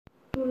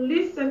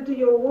listen to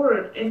your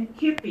word and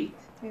keep it.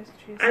 Yes,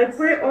 Jesus. I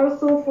pray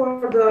also for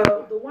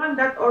the one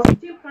that are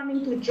still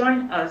coming to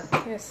join us.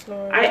 Yes,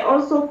 Lord. I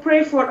also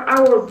pray for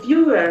our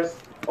viewers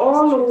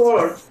all the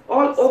world,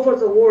 all over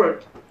the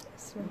world.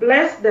 Yes, Lord.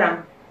 Bless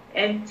them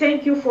and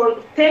thank you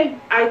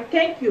I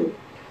thank you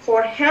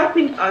for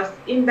helping us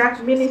in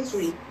that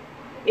ministry.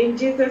 In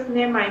Jesus'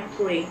 name I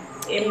pray.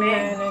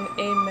 Amen. Amen and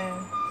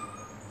amen.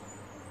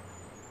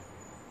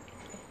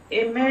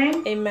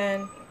 Amen.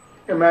 Amen.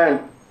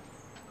 Amen.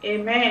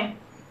 Amen.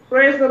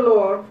 Praise the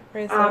Lord.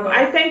 Praise the Lord.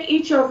 I thank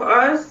each of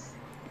us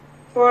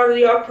for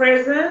your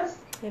presence.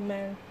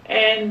 Amen.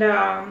 And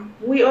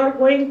we are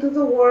going to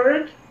the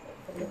Word.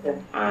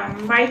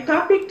 My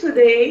topic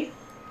today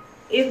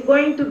is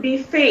going to be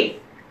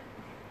faith.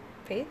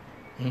 Faith?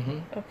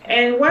 Okay.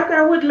 And what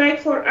I would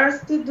like for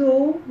us to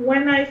do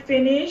when I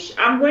finish,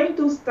 I'm going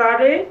to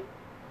start it.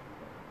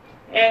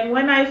 And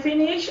when I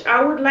finish,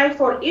 I would like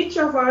for each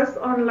of us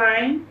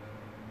online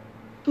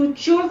to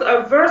choose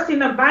a verse in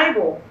the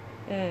Bible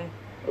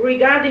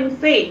regarding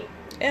faith.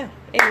 Yeah.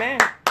 Amen.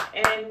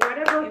 And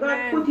whatever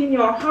God put in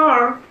your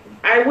heart,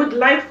 I would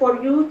like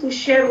for you to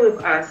share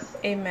with us.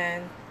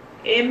 Amen.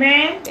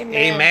 Amen.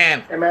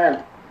 Amen.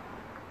 Amen.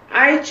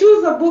 I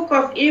choose the book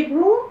of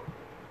Hebrew,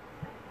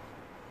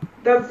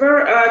 the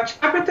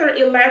chapter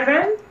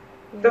 11,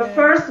 the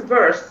first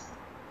verse.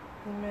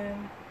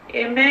 Amen.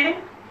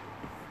 Amen.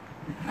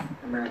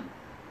 Amen.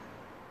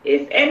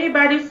 If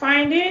anybody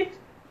find it,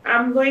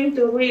 I'm going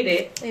to read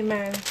it.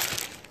 Amen.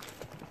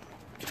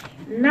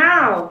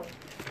 Now,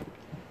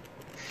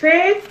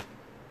 faith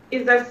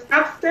is the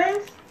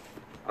substance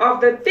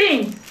of the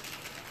things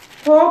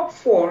hoped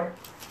for,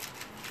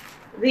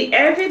 the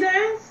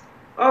evidence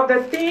of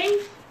the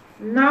things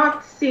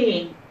not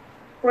seen.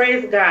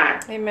 Praise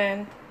God.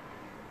 Amen.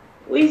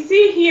 We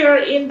see here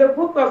in the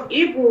book of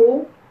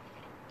Hebrew,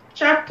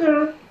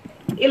 chapter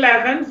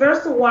 11,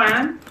 verse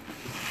 1,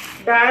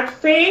 that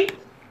faith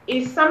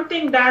is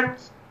something that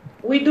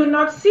we do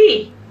not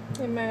see.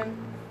 Amen.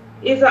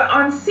 It's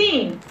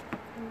unseen,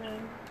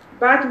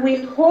 but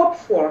we hope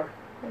for.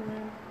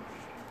 Amen.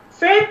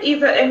 Faith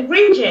is an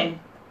ingredient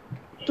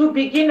to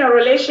begin a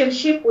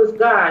relationship with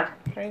God.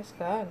 Praise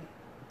God.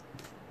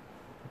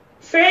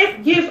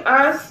 Faith gives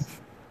us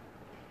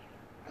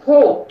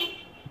hope.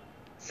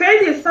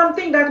 Faith is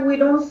something that we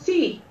don't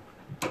see,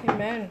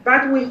 Amen.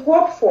 but we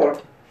hope for.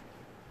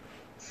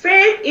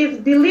 Faith is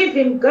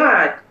believing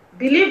God.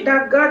 Believe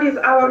that God is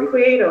our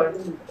creator.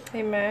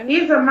 Amen.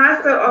 He's the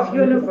master of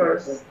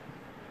universe.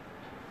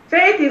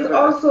 Faith is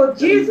also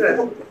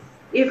Jesus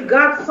is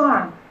God's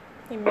son,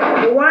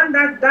 Amen. the one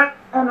that died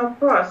on a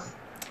cross,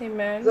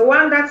 Amen. the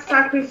one that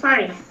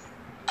sacrificed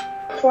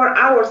for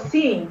our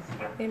sins,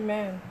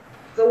 Amen.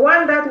 the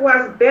one that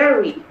was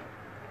buried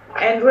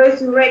and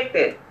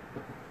resurrected.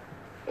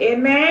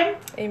 Amen.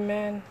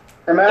 Amen.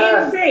 In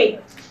Amen.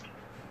 faith,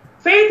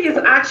 faith is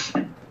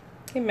action.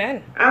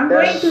 Amen. I'm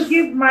going to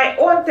give my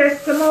own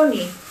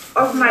testimony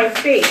of my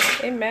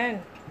faith.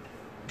 Amen.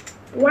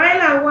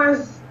 While I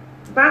was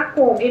back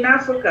home in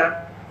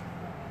Africa,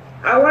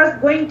 I was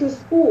going to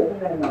school,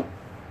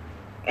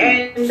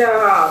 and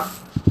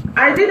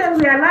I didn't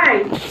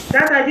realize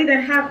that I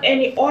didn't have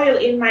any oil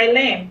in my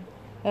lamp.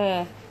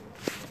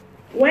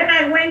 When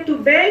I went to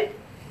bed,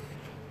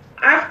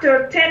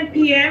 after 10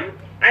 p.m.,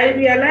 I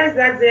realized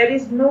that there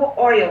is no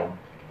oil,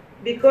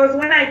 because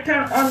when I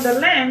turned on the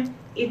lamp,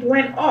 it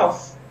went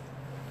off.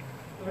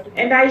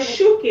 And I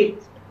shook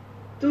it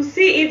to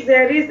see if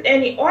there is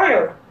any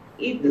oil.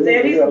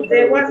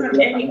 There wasn't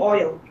any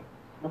oil.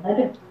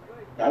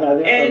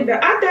 And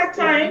at that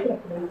time,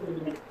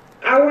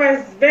 I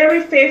was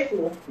very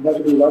faithful.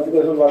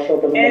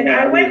 And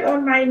I went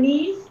on my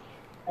knees.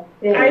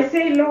 I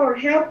say, Lord,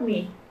 help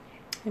me.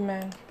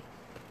 Amen.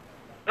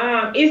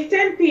 It's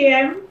 10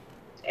 p.m.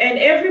 and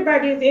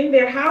everybody's in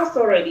their house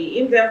already.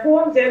 In their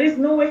home, there is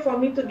no way for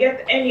me to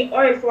get any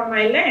oil for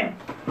my lamp.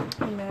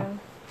 Amen.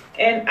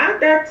 And at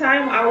that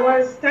time, I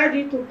was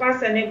studying to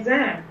pass an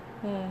exam.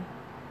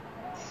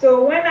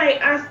 So when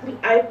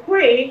I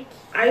pray,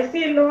 I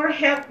say, Lord,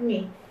 help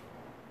me.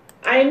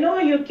 I know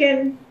you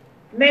can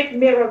make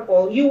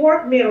miracle. You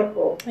work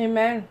miracle.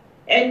 Amen.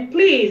 And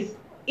please,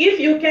 if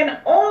you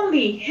can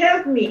only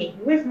help me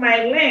with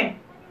my lamp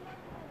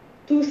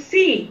to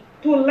see,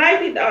 to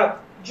light it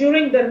up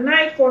during the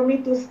night for me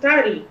to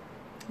study,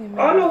 Amen.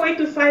 all the way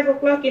to 5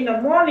 o'clock in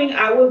the morning,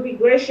 I will be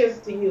gracious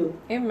to you.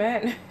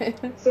 Amen.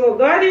 So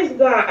God is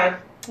God.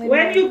 Amen.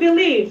 When you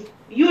believe,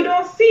 you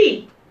don't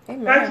see,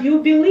 Amen. but you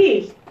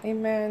believe.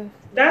 Amen.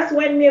 That's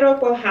when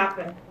miracle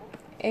happen.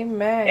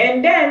 Amen.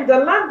 And then the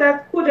lamp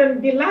that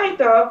couldn't be light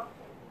up,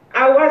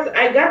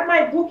 I got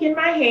my book in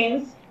my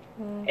hands,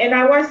 and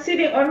I was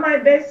sitting on my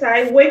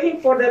bedside waiting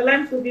for the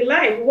lamp to be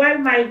light while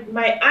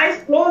my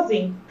eyes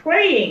closing,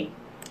 praying.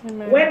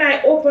 Amen. When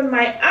I opened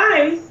my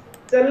eyes,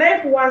 the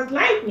lamp was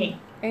lightning.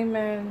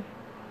 Amen.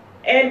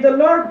 And the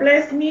Lord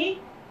blessed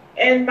me,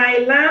 and my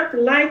lamp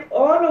light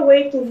all the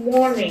way to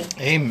morning.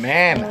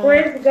 Amen.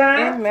 Praise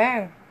God.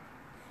 Amen.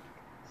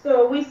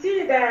 So we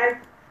see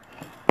that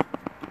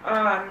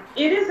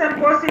It is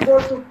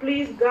impossible to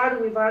please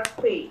God without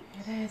faith.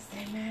 It is.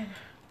 Amen.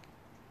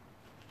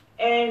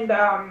 And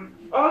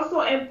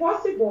also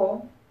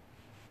impossible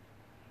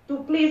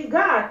to please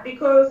God,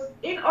 because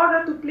in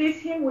order to please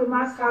Him, we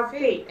must have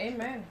faith.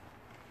 Amen.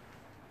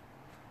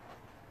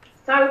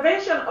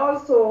 Salvation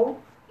also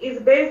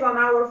is based on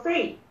our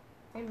faith.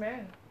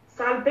 Amen.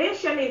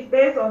 Salvation is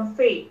based on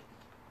faith.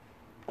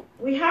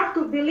 We have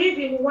to believe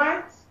in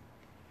what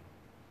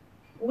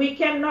we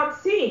cannot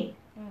see.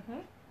 Mm-hmm.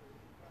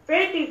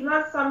 Faith is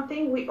not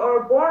something we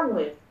are born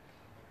with.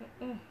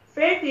 Mm-mm.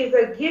 Faith is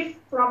a gift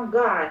from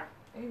God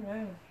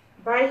Amen.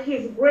 by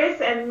His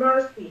grace and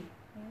mercy.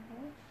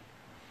 Mm-hmm.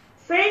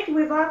 Faith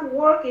without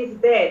work is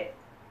dead.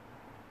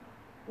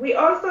 We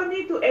also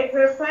need to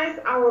exercise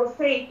our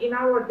faith in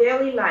our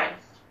daily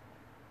lives.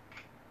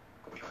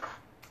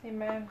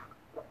 Amen.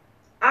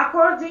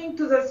 According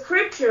to the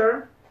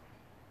scripture,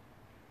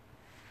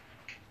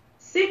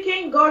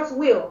 seeking God's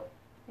will,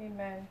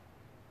 Amen.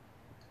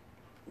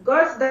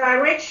 God's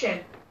direction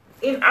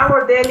in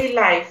our daily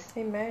lives,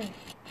 Amen.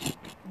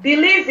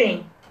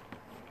 believing,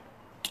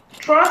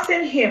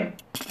 trusting Him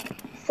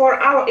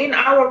in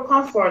our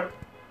comfort,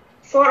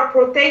 for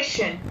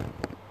protection,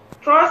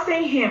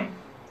 trusting Him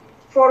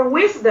for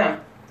wisdom,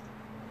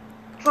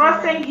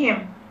 trusting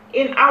Him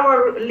in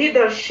our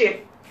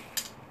leadership.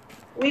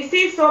 We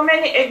see so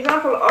many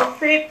examples of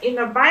faith in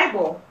the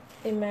Bible.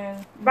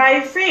 Amen.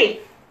 By faith,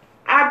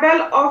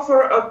 Abel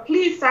offered a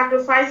plea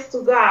sacrifice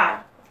to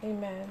God.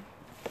 Amen.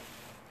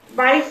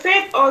 By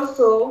faith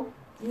also,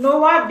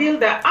 Noah built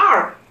the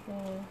ark.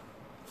 Mm.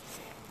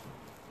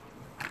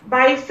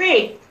 By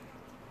faith,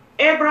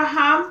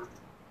 Abraham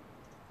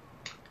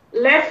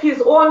left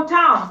his own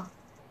town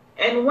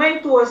and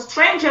went to a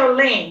stranger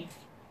land.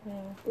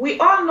 Mm. We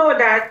all know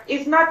that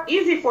it's not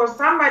easy for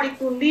somebody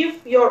to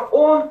leave your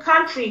own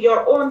country,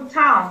 your own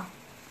town,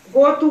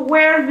 go to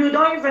where you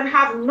don't even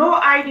have no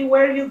idea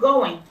where you're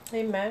going.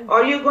 Amen.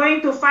 Are you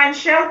going to find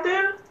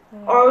shelter?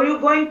 Or are you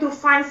going to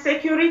find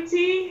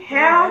security,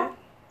 help, Amen.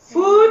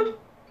 food?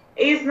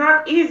 It's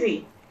not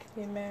easy.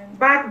 Amen.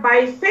 But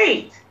by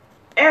faith,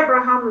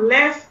 Abraham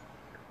left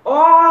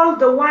all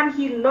the one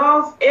he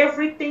loved,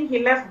 everything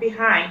he left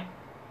behind.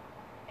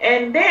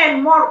 And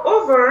then,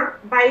 moreover,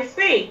 by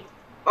faith,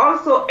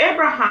 also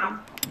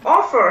Abraham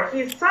offered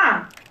his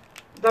son,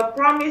 the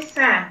promised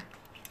son,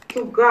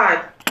 to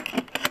God.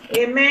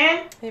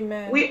 Amen.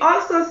 Amen. We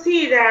also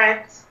see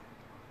that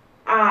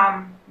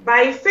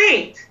by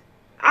faith,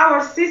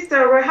 our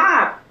sister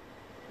Rahab,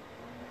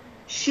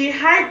 she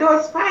hid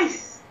those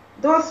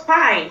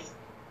spies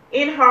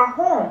in her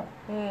home,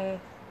 Mm.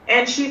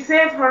 and she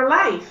saved her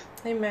life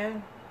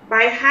Amen.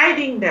 by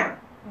hiding them.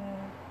 Mm.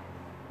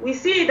 We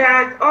see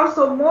that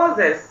also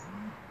Moses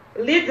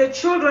led the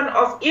children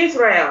of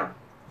Israel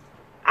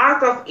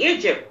out of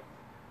Egypt.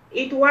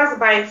 It was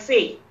by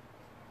faith.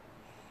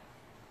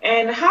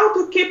 And how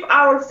to keep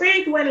our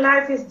faith when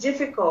life is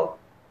difficult?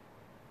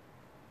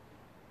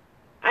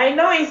 I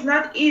know it's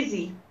not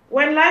easy.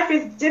 When life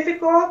is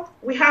difficult,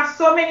 we have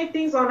so many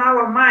things on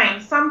our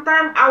mind.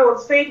 Sometimes our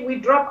faith, we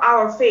drop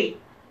our faith.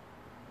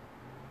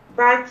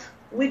 But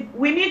we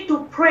need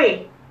to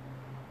pray.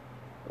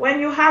 When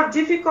you have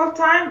difficult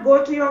time,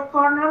 go to your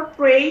corner,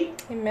 pray.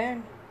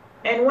 Amen.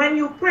 And when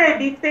you pray,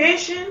 be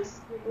patient,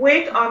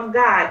 wait on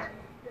God.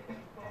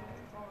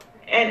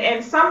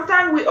 And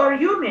sometimes we are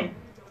human.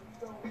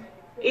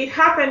 It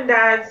happened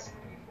that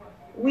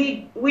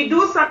we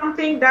do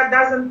something that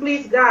doesn't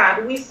please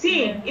God. We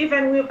sin,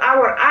 even with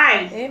our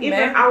eyes, Amen.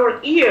 even our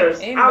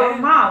ears, Amen. our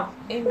mouth.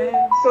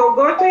 Amen. So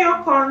go to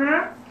your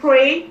corner,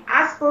 pray,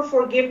 ask for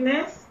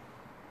forgiveness,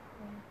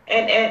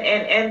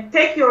 and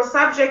take your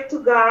subject to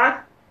God.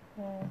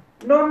 Mm.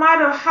 No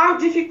matter how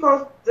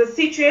difficult the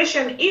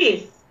situation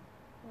is,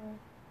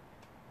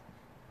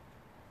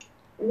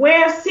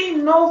 where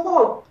sin no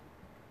hope,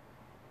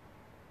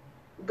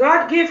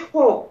 God give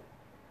hope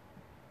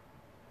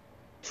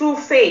through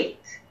faith.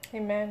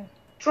 Amen.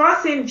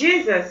 Trust in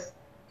Jesus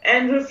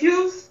and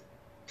refuse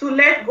to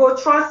let go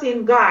trust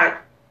in God.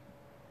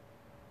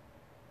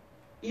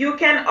 You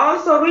can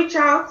also reach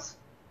out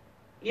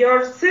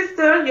your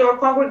sister, your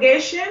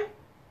congregation.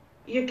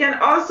 You can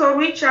also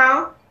reach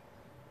out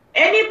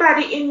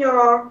anybody in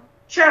your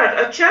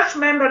church, a church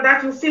member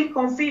that you feel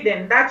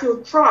confident, that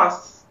you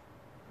trust,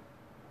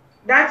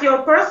 that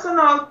your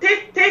personal,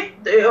 take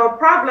your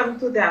problem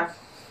to them.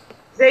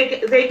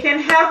 They can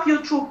help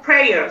you through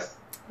prayers.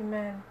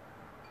 Amen.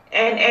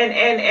 And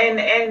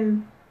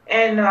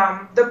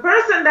the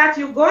person that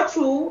you go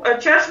to, a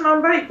church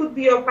member, it could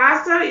be your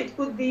pastor, it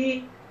could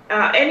be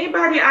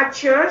anybody at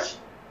church,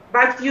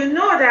 but you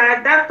know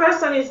that that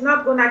person is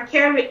not going to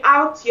carry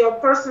out your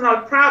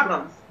personal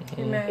problems.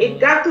 Amen. It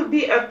got to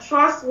be a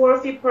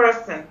trustworthy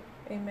person.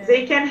 Amen.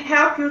 They can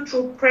help you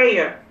through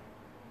prayer.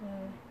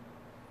 Mm.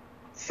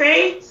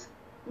 Faith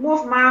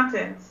move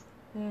mountains.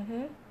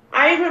 Mm-hmm.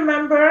 I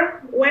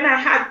remember when I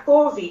had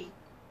COVID,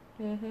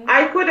 Mm-hmm.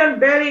 I couldn't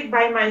bear it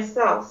by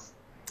myself.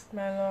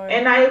 My Lord.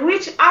 And I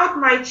reached out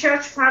my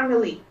church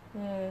family,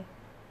 Mm.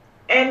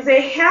 and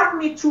they helped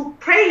me through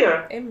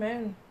prayer.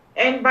 Amen.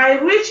 And by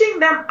reaching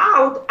them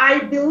out, I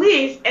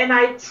believe and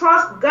I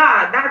trust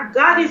God that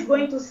God is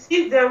going to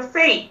see their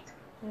faith,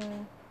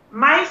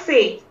 my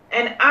faith,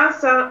 and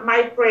answer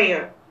my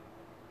prayer.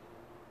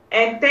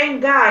 And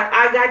thank God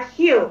I got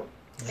healed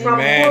from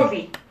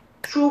COVID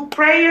through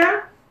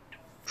prayer,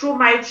 through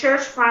my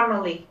church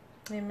family.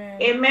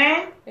 Amen.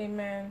 Amen.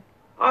 Amen.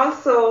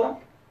 Also,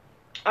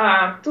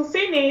 to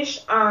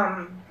finish,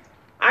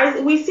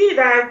 we see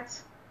that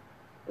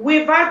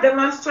without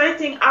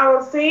demonstrating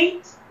our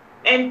faith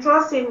and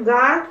trust in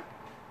God,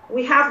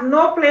 we have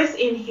no place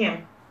in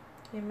Him.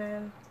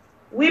 Amen.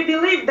 We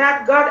believe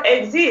that God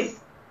exists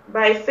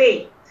by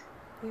faith.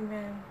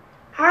 Amen.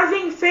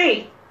 Having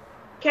faith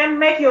can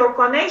make your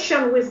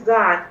connection with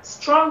God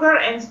stronger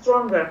and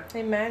stronger.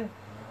 Amen.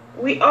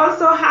 We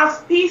also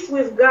have peace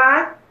with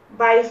God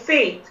by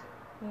faith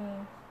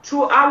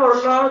through our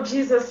Lord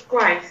Jesus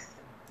Christ.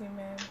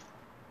 Amen.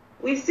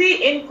 We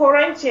see in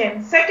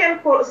Corinthians,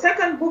 second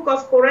book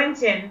of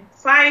Corinthians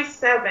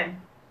 5:7,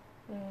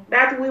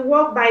 that we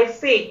walk by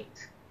faith,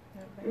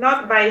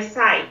 not by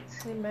sight.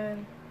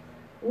 Amen.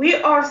 We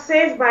are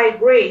saved by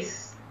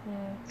grace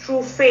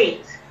through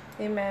faith.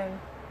 Amen.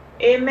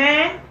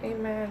 Amen.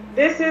 Amen.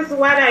 This is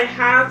what I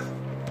have.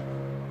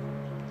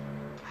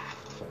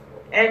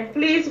 And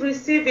please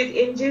receive it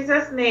in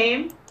Jesus'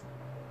 name.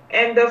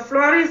 And the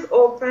floor is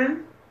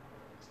open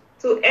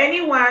to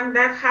anyone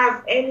that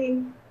have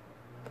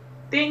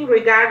anything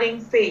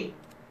regarding faith.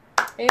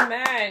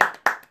 Amen.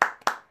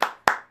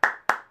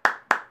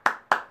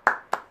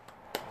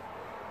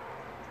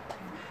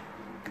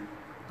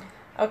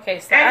 Okay,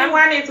 so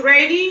anyone is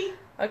ready?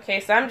 Okay,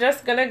 so I'm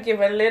just gonna give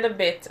a little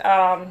bit,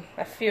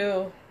 a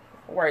few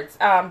words.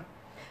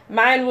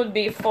 Mine would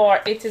be for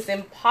it is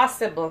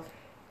impossible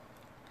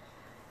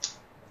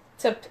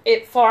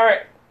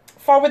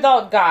for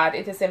without God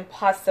it is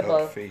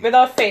impossible.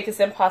 Without faith it's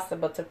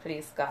impossible to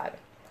please God.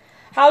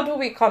 How do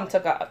we come to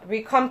God?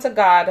 We come to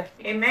God,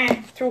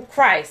 amen, through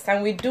Christ,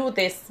 and we do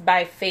this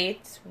by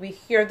faith. We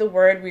hear the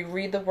word, we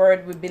read the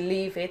word, we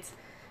believe it,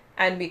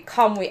 and we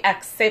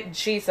accept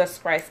Jesus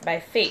Christ by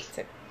faith.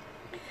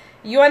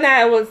 You and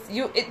I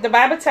the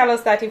Bible tells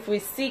us that if we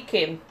seek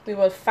Him, we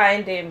will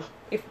find Him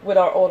with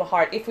our own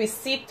heart. If we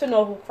seek to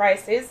know who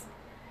Christ is,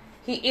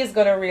 He is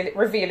going to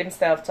reveal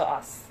Himself to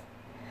us.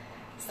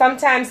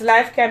 Sometimes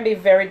life can be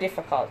very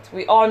difficult.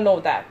 We all know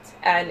that.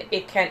 And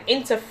it can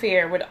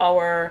interfere with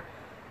our,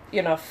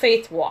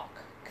 faith walk.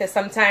 Because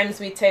sometimes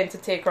we tend to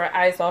take our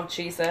eyes off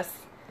Jesus,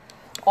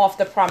 off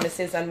the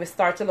promises, and we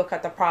start to look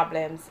at the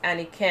problems. And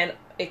it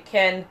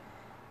can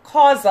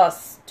cause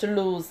us to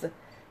lose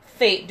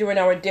faith during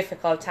our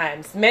difficult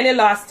times. Many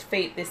lost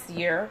faith this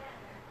year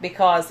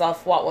because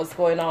of what was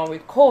going on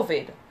with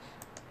COVID.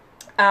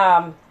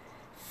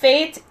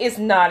 Faith is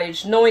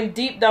knowledge, knowing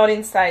deep down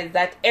inside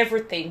that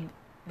everything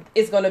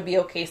is going to be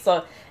okay.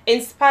 So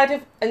in spite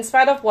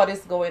of what is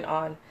going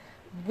on,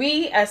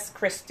 we as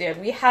Christians,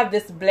 we have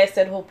this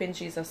blessed hope in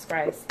Jesus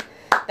Christ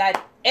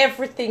that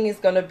everything is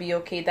going to be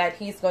okay, that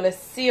He's going to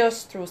see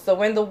us through. So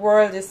when the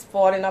world is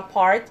falling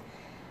apart,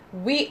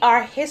 we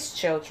are His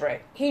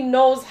children. He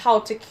knows how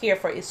to care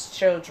for His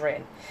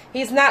children.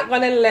 He's not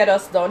going to let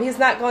us down. He's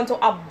not going to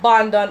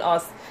abandon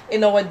us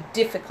in our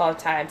difficult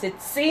times.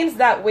 It seems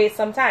that way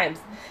sometimes.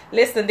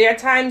 Listen, there are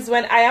times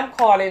when I am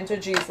calling to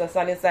Jesus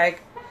and it's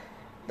like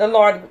the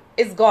Lord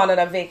is gone on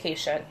a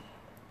vacation.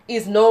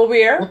 He's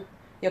nowhere.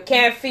 You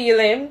can't feel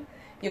Him.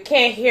 You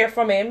can't hear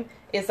from Him.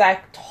 It's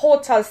like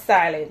total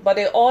silence. But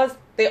they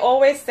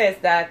always says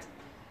that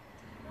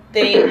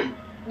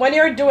when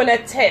you're doing a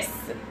test,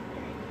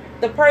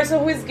 the person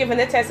who is giving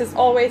the test is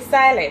always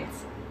silent.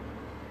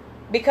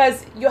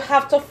 Because you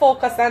have to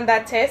focus on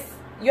that test.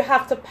 You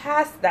have to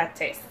pass that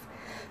test.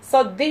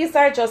 So these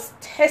are just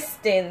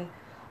testing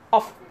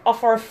of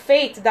our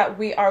faith that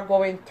we are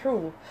going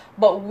through.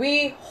 But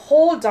we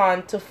hold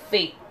on to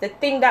faith, the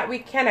thing that we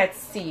cannot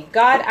see.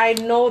 God, I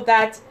know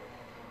that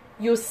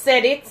you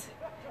said it.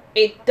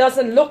 It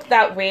doesn't look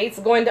that way. It's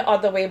going the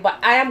other way. But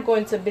I am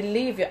going to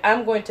believe you.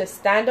 I'm going to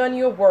stand on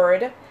your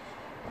word.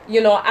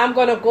 I'm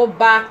going to go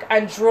back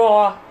and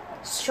draw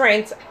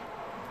strength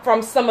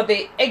from some of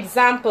the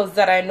examples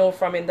that I know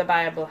from in the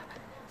Bible.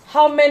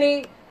 How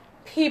many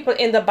people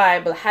in the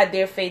Bible had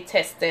their faith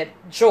tested?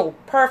 Job,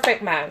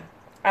 perfect man,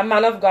 a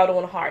man of God's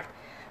own heart.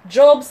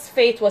 Job's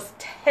faith was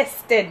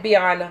tested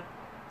beyond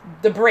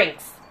the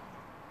brinks.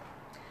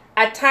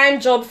 At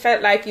times, Job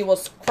felt like he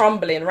was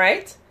crumbling,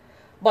 right?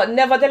 But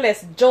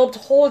nevertheless, Job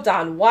hold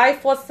on.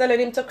 Wife was telling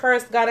him to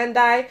curse God and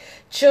die.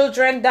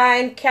 Children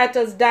dying,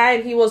 cattle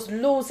dying. He was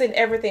losing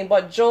everything.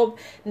 But Job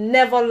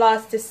never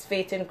lost his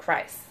faith in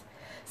Christ.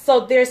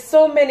 So there's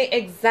so many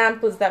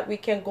examples that we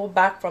can go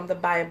back from the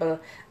Bible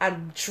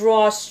and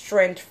draw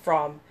strength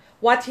from.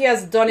 What He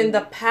has done in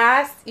the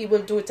past, He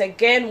will do it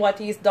again. What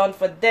He's done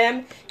for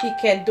them, He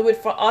can do it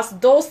for us.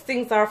 Those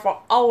things are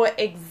for our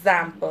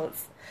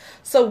examples.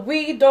 So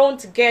we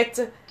don't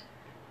get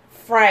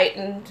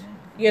frightened,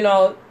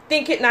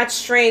 think it not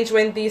strange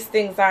when these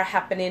things are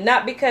happening.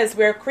 Not because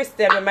we're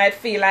Christian, we might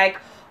feel like,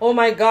 oh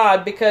my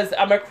God, because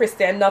I'm a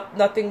Christian,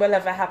 nothing will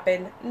ever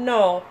happen.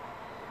 No,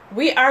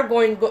 we're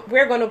going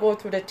to go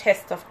through the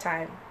test of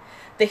time.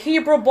 The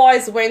Hebrew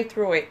boys went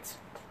through it.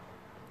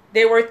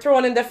 They were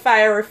thrown in the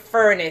fiery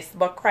furnace,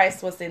 but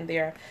Christ was in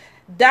there.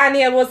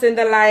 Daniel was in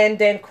the lion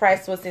den,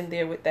 Christ was in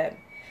there with them.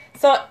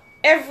 So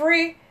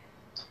every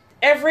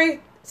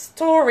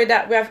story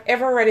that we have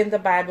ever read in the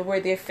Bible where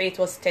their faith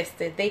was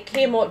tested, they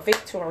came out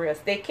victorious.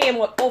 They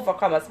came out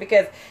overcomers,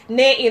 because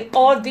nay, in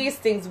all these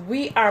things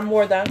we are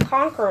more than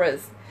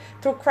conquerors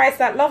through Christ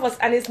that loves us.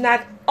 And it's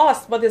not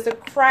us, but it's a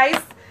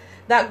Christ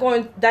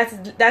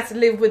that's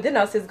lived within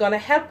us is going to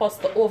help us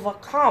to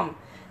overcome.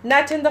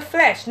 Not in the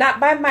flesh, not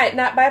by might,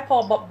 not by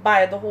power, but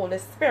by the Holy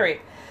Spirit.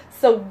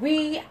 So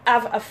we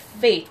have a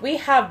faith. We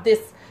have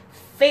this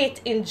faith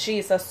in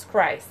Jesus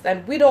Christ,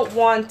 and we don't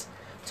want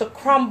to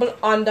crumble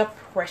under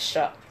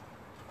pressure.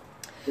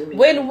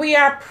 When we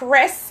are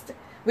pressed,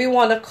 we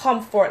want to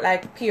come forth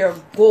like pure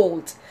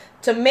gold.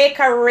 To make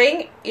a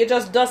ring, it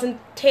just doesn't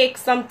take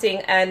something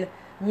and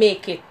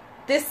make it.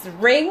 This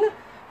ring,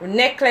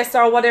 necklace,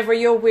 or whatever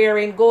you're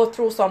wearing, go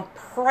through some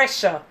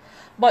pressure.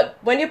 But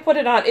when you put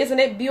it on, isn't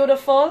it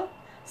beautiful?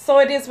 So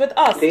it is with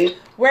us.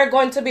 We're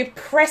going to be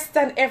pressed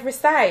on every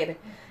side.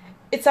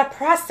 It's a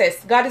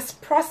process. God is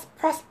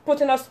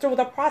putting us through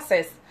the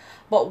process.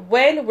 But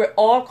when we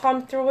all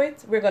come through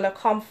it, we're going to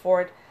come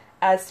forward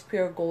as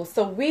pure gold.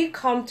 So we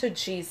come to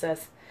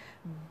Jesus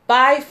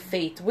by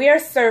faith. We are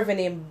serving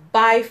him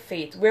by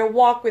faith. We're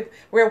walking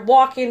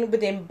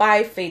with him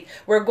by faith.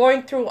 We're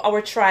going through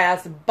our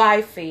trials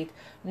by faith,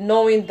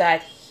 knowing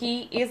that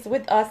he is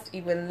with us.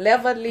 He will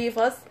never leave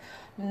us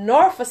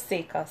nor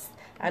forsake us,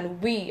 and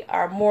we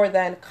are more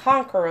than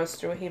conquerors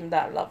through him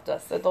that loved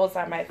us. So those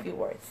are my few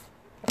words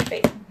of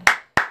faith.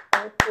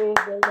 Praise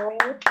the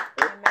Lord.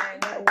 Amen.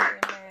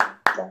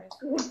 Amen.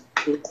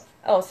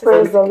 Oh,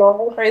 Praise the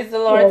Lord. Praise the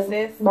Lord, Yes,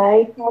 sis.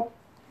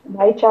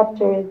 my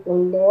chapter is the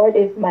Lord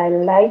is my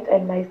light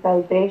and my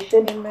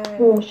salvation. Amen.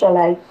 Whom shall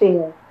I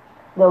fear?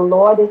 The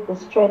Lord is the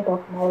strength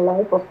of my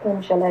life. Of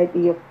whom shall I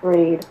be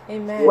afraid?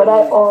 Amen. What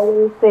I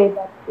always say,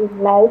 that in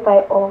life I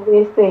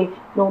always say,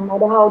 no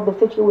matter how the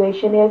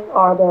situation is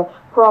or the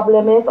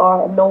problem is,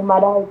 or no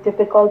matter how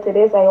difficult it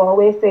is, I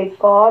always say,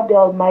 God the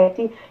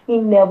Almighty, he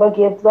never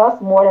gives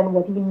us more than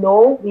what he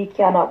knows we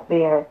cannot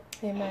bear.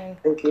 Amen.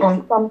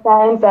 And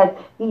sometimes that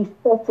he's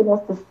testing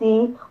us to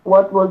see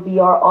what will be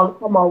our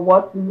outcome or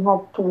what we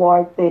have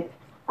towards it.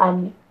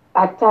 And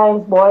at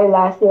times, boy,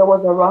 last year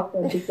was a rough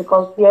and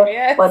difficult year,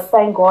 Yes. but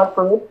thank God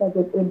for it,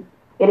 because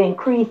it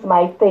increased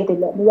my faith. It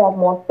let me have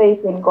more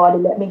faith in God. It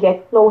let me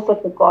get closer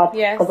to God.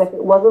 Yes. Because if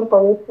it wasn't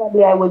for it,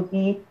 probably I would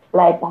be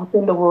like back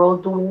in the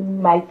world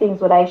doing my things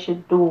what I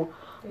should do.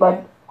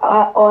 But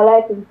all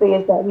I can say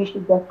is that we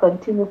should just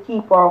continue to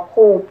keep our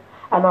hope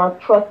and our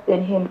trust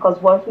in him, because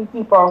once we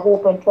keep our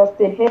hope and trust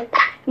in him,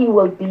 he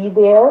will be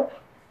there.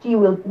 He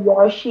will be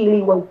our shield.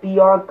 He will be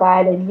our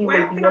guide, and he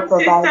will be our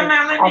provider.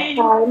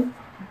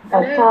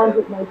 At times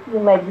it might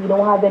seem like we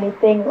don't have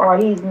anything or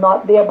he's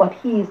not there, but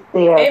he's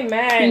there.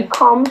 Amen. He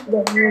comes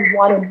when you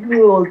want him. He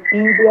will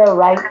be there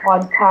right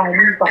on time.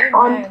 He's an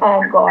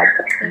on-time God.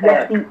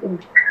 Yes, he is.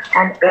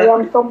 And I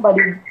am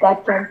somebody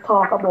that can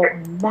talk about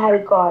my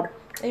God.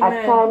 Amen.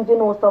 At times,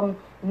 some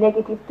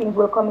negative things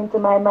will come into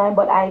my mind,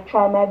 but I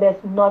try my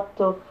best not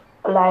to,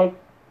 I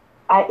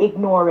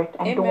ignore it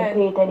and don't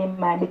pay it any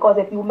mind. Because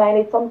if you mind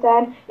it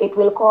sometimes, it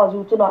will cause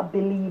you to not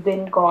believe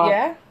in God.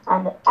 Yeah.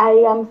 And I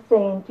am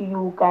saying to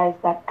you guys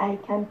that I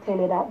can tell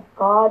you that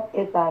God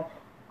is an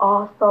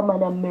awesome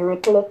and a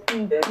miraculous.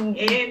 He's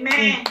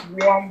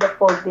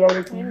wonderful. There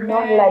is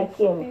none like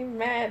him.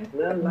 Amen.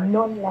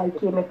 None like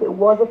him. If it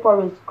wasn't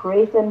for his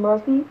grace and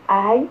mercy,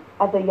 I,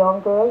 as a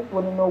young girl,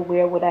 wouldn't know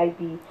where would I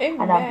be.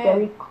 Amen. And I'm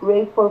very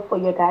grateful for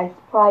your guys'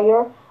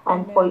 prayer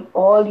and for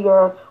all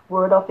your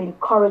word of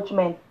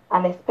encouragement,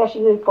 and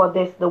especially for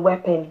this, the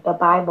weapon, the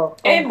Bible.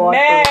 Thank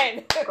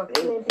Amen. God for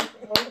it.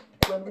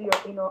 When we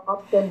are in our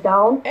ups and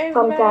downs,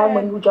 sometimes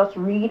when you just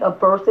read a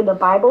verse in the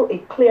Bible,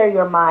 it clears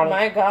your mind.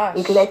 My gosh.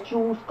 It lets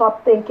you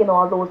stop thinking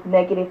all those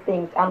negative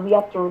things. And we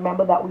have to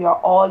remember that we are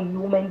all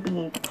human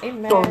beings.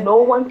 Amen. So no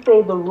one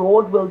say the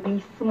road will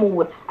be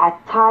smooth.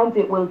 At times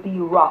it will be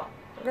rough.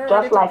 Girl,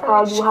 just like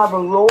how you have a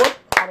road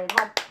and it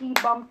has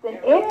speed bumps in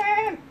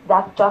it,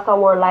 that's just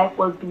how our life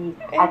will be.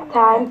 At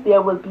times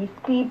there will be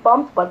speed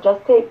bumps, but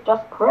just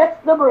press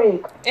the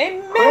brake.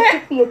 Amen. Press the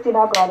faith in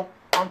our God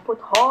and put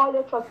all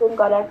your trust in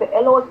God and say,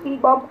 hello,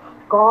 speed bump,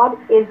 God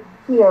is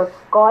here.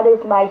 God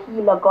is my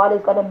healer. God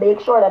is going to make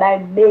sure that I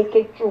make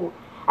it through.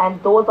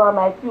 And those are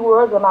my few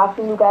words. I'm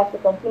asking you guys to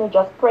continue.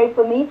 Just pray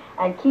for me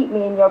and keep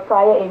me in your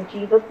prayer. In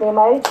Jesus' name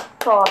I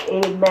talk.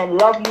 Amen.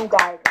 Love you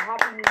guys.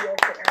 Happy New Year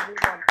to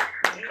everyone.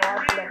 And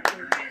God bless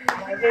you.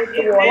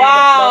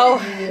 Wow.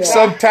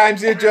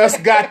 Sometimes you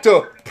just got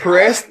to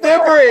press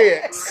the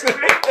brakes.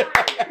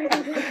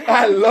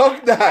 I love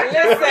that.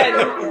 Listen,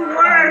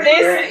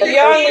 this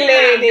young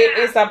lady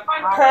is a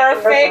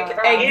perfect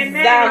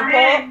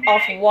example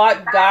of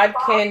what God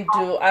can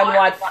do and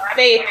what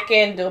faith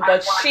can do.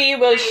 But she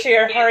will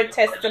share her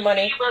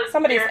testimony.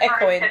 Somebody's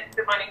echoing.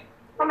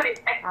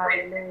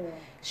 Hallelujah.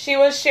 She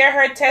will share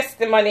her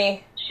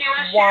testimony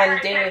one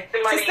day.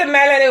 Sister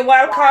Melanie,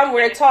 welcome.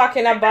 We're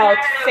talking about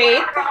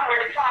faith.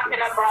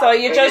 So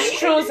you just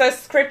choose a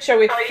scripture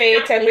with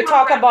faith and we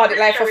talk about it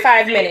like for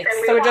 5 minutes.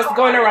 So we're just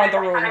going around the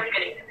room.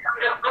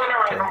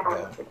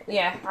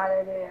 Yeah.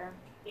 Hallelujah.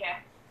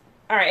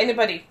 All right,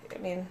 anybody?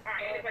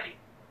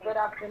 Good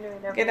afternoon,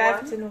 everyone. Good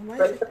afternoon.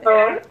 Praise the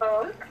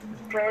Lord.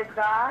 Praise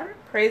God.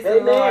 Praise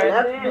the Lord.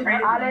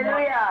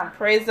 Hallelujah.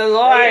 Praise the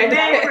Lord.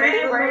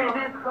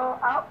 Praises go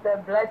up,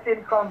 the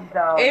blessing comes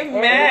down.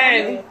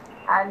 Amen.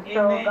 And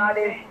so God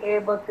is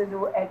able to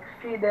do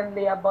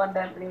exceedingly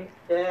abundantly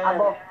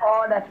above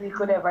all that we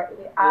could ever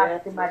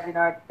ask, imagine,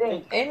 or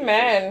think.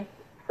 Amen.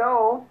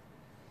 So,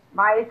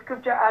 my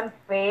scripture on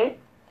faith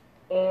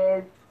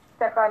is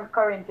 2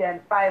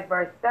 Corinthians 5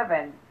 verse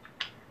 7.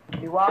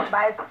 We walk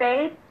by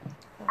faith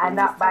and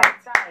not by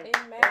sight.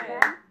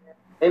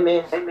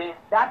 Amen. Amen.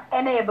 That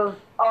enables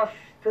us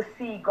to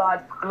see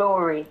God's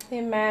glory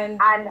Amen.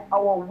 and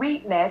our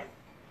weakness,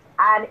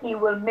 and He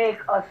will make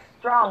us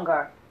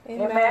stronger.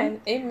 Amen.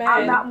 Amen.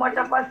 I'm not much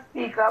of a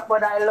speaker,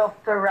 but I love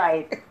to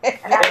write.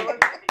 And I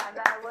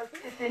was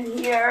sitting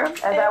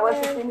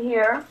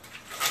here,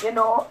 you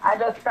know, I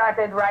just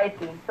started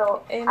writing.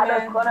 So Amen. I'm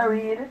just gonna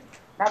read.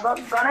 Not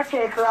gonna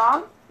take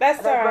long. That's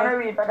I'm just all gonna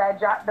right. read what I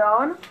jot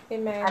down.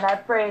 Amen. And I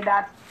pray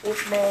that it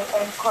may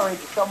encourage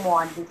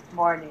someone this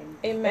morning.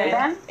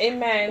 Amen.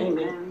 Amen.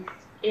 Amen.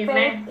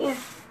 Amen.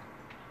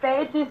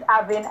 Faith is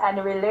having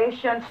a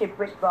relationship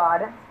with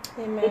God.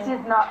 Amen. It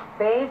is not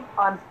based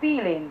on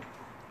feelings.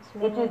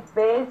 It is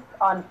based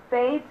on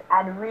faith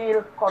and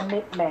real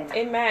commitment.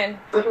 Amen.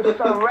 To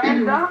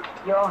surrender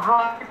your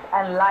heart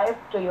and life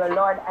to your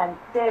Lord and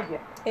Savior.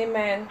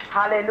 Amen.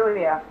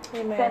 Hallelujah.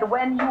 Amen. Said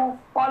when you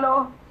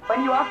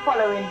are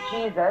following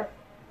Jesus,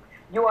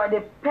 you are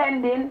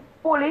depending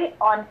fully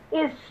on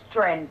His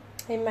strength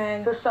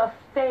Amen. to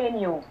sustain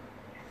you.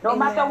 No Amen.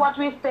 matter what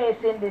we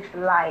face in this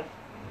life,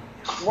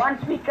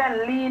 once we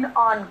can lean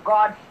on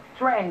God's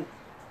strength,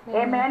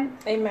 amen,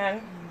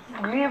 Amen.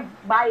 live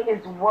by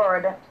His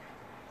word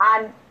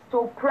and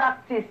to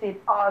practice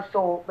it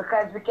also,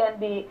 because we can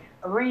be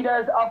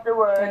readers of the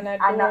word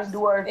and not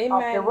doers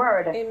of the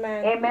word.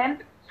 Amen.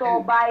 Amen.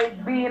 So by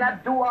being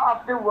a doer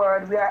of the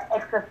word, we are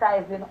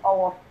exercising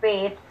our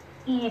faith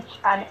each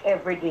and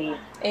every day.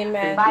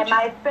 Amen. By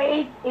my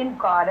faith in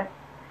God,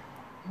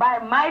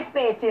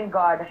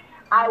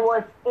 I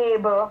was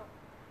able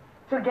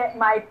to get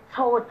my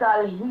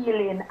total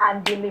healing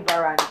and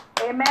deliverance.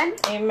 Amen.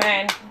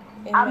 Amen.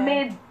 I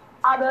made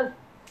other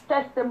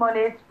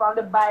testimonies from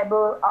the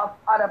Bible of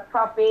other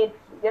prophets,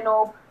 you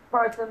know,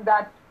 persons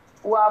that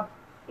who have,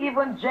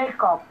 even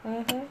Jacob.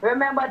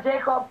 Remember,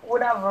 Jacob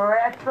would have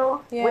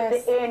wrestled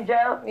with the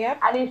angel,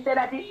 and he said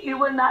that he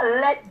will not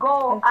let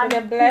go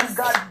until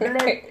God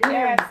bless him.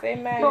 Yes,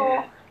 amen.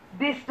 So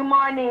this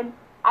morning,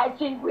 I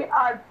think we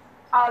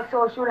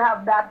also should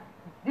have that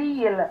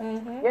zeal,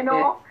 you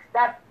know,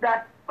 that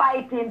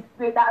fighting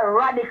spirit, that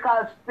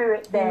radical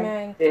spirit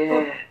then,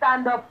 to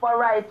stand up for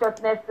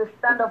righteousness, to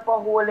stand up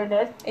for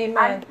holiness. Amen.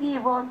 And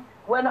even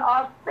when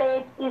our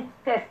faith is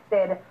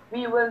tested,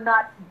 we will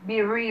not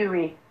be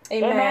weary.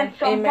 Amen.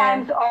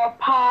 Sometimes our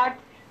path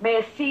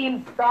may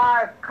seem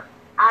dark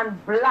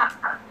and black.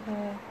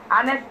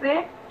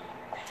 Honestly,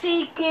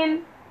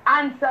 seeking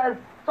answers,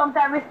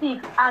 sometimes we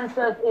seek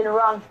answers in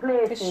wrong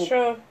places. It's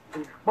true.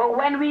 But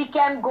when we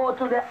can go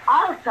to the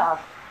altar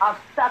of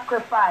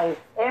sacrifice,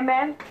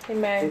 amen,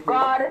 Amen.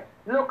 God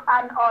look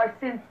at our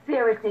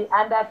sincerity,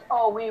 and that's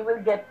how we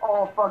will get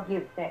all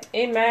forgiveness.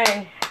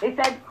 Amen. He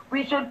said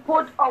we should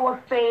put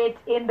our faith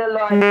in the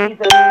Lord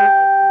Jesus Christ.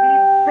 Be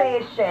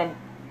patient.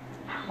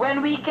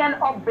 When we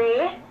can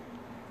obey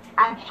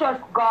and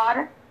trust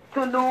God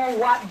to know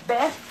what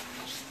best,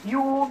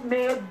 you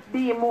may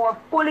be more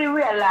fully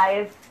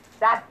realize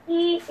that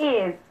He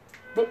is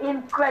the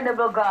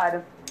incredible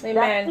God. Amen.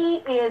 That He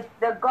is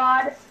the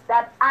God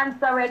that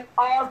answereth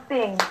all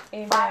things.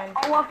 Amen. By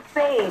our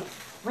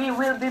faith, we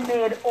will be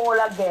made whole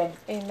again.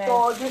 Amen.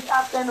 So this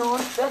afternoon,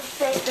 just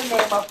take the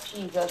name of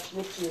Jesus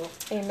with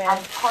you. Amen.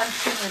 And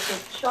continue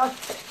to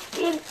trust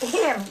in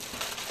Him,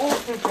 who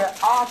is the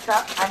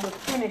author and the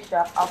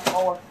finisher of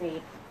our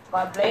faith.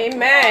 God bless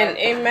Amen.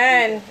 you all.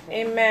 Amen.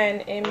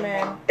 Amen.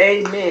 Amen.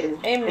 Amen.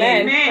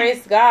 Amen.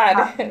 Praise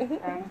God.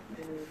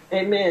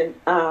 Amen.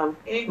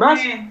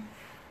 Amen.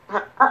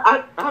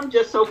 I'm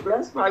just so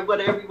blessed by what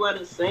everyone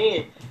is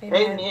saying.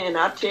 Amen.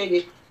 I tell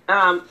you,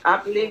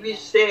 I believe you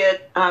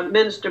said,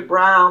 Minister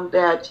Brown,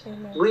 that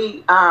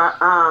we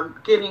are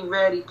getting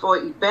ready for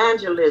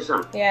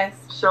evangelism. Yes.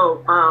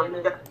 So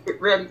we got to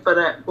get ready for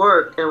that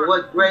work, and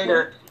what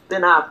greater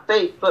than our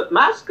faith. But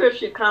my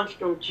scripture comes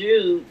from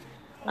Jude.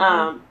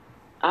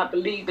 I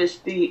believe it's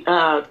the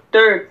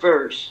 3rd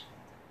verse.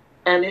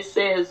 And it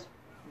says,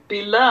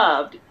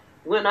 Beloved,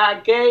 when I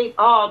gave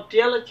all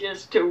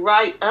diligence to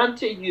write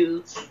unto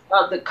you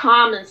of the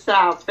common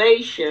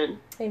salvation,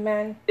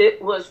 Amen.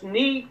 it was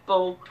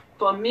needful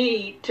for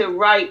me to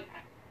write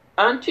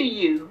unto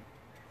you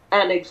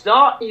and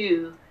exhort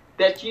you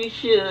that you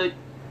should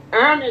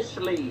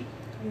earnestly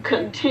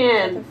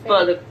contend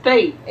for the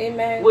faith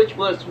Amen. which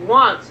was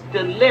once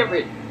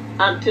delivered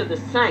unto the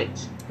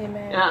saints.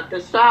 Amen. The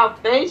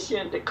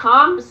salvation, the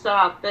common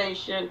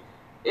salvation,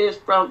 is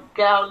from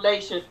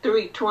Galatians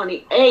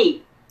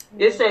 3:28.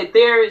 It says,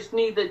 there is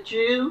neither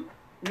Jew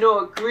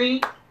nor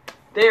Greek,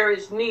 there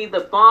is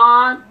neither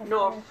bond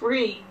nor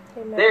free,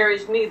 Amen. there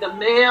is neither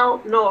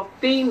male nor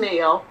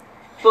female,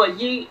 for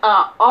ye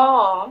are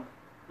all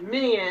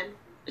men,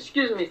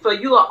 for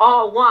you are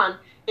all one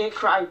in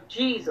Christ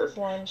Jesus.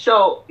 One.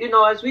 So,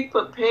 as we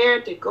prepare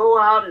to go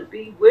out and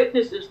be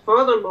witnesses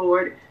for the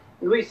Lord,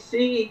 we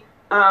see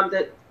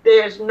that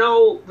there's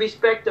no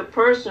respect of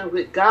person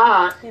with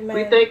God. Amen.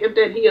 We think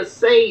that he'll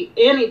save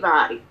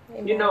anybody.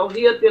 Amen.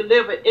 He'll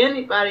deliver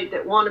anybody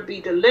that want to be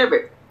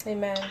delivered.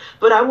 Amen.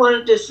 But I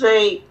wanted to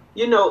say,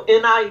 in our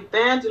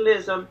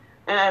evangelism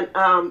and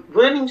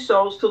winning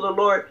souls to the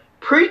Lord,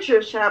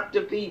 preachers have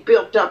to be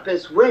built up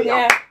as well.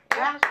 Yeah.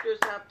 Pastors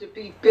have to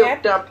be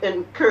built up and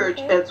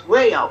encouraged as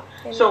well.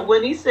 Amen. So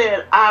when he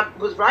said, I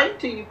was writing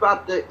to you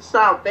about the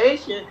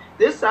salvation,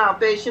 this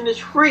salvation is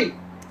free.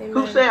 Amen.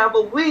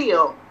 Whosoever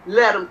will,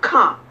 let him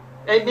come.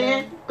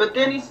 Amen. But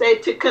then he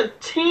said to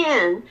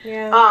contend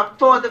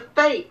for the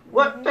faith.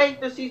 What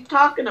faith is he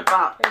talking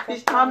about?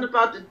 He's talking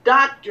about the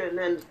doctrine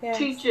and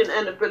teaching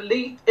and the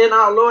belief in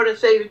our Lord and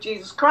Savior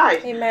Jesus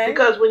Christ. Amen.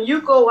 Because when you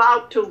go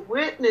out to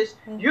witness,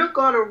 you're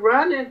going to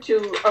run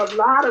into a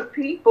lot of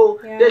people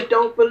that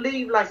don't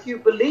believe like you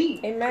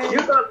believe. Amen.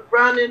 You're going to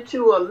run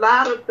into a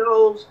lot of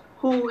those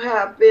who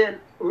have been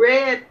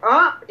read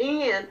up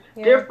in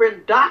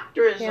different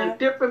doctrines and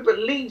different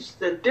beliefs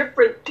and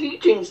different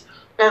teachings.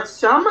 And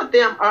some of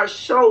them are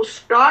so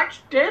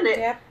starched in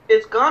it,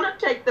 it's going to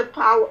take the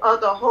power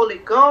of the Holy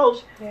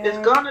Ghost. It's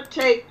going to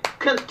take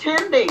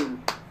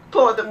contending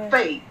for the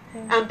faith.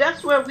 And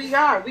that's where we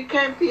are. We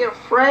can't be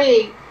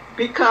afraid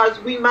because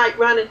we might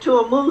run into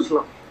a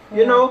Muslim.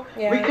 We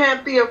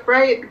can't be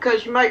afraid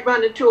because you might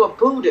run into a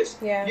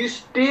Buddhist. You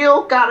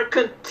still got to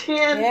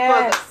contend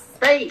for the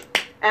faith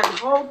and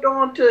hold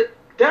on to it.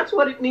 That's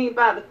what it means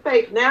by the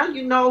faith. Now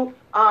you know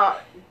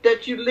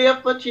that you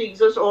live for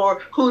Jesus or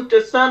who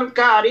the Son of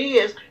God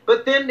is,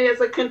 but then there's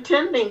a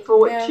contending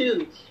for it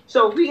too.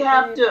 So we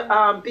have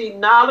to be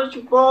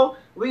knowledgeable.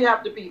 We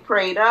have to be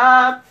prayed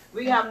up.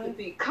 We have to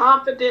be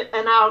confident.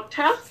 And our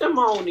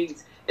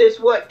testimonies is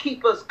what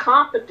keep us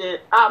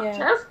confident. Our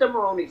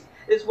testimonies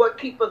is what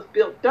keep us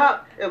built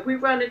up. If we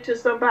run into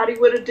somebody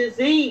with a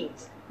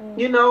disease,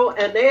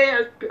 and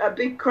they're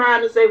be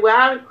crying and say, well,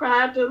 I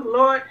cried to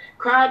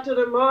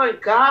the Lord,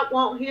 and God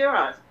won't hear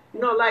us.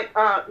 Like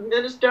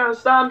Minister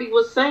Nsambi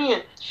was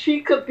saying,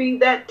 she could be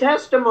that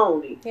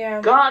testimony.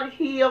 God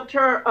healed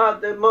her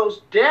of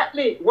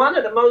one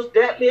of the most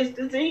deadliest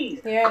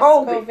disease,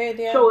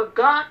 COVID. So if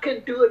God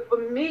can do it for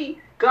me,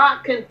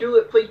 God can do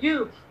it for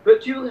you.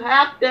 But you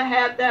have to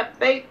have that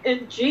faith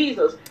in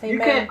Jesus. Amen. You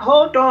can't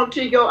hold on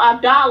to your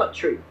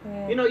idolatry.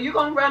 You're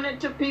going to run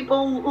into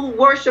people who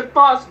worship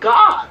false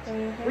gods.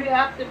 We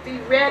have to be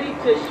ready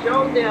to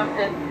show them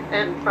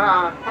and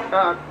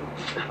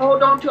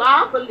hold on to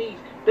our belief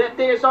that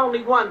there's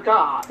only one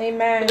God.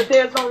 Amen. That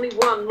there's only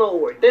one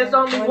Lord. There's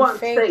only one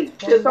faith.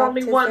 There's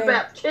only one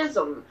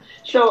baptism.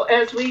 So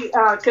as we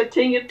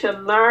continue to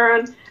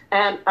learn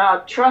and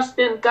trust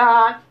in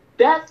God,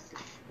 that's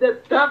the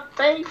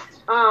faith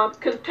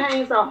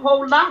contains a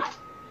whole lot.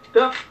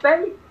 The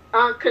faith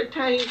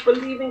contains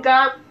believing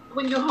God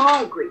when you're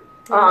hungry,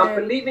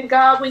 believing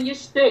God when you're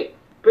sick,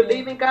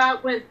 believing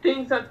God when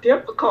things are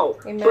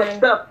difficult. Amen.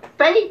 But the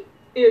faith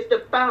is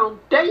the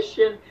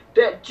foundation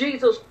that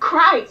Jesus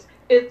Christ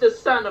is the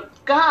Son of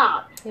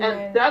God. Amen.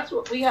 And that's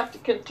what we have to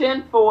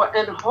contend for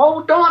and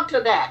hold on to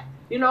that.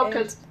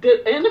 Because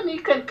the enemy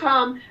can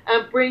come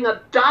and bring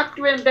a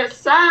doctrine that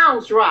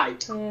sounds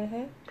right.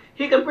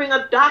 He can bring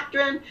a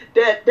doctrine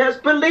that's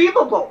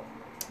believable,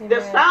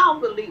 that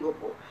sounds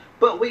believable.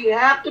 But we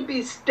have to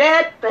be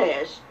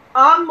steadfast,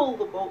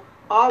 unmovable,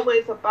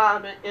 always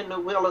abounding in the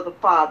will of the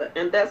Father.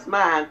 And that's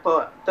mine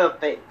for the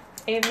faith.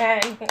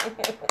 Amen. Thank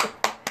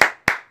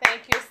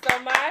you so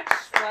much.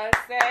 Well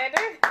said.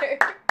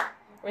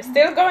 We're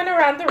still going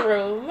around the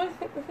room.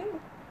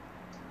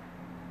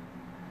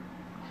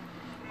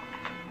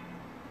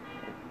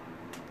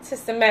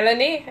 Sister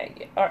Melanie,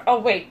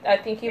 wait, I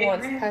think he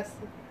wants us.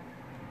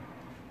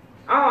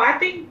 I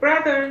think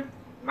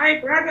my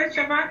brother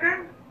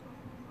Shamaka,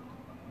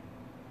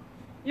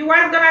 you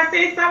was gonna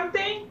say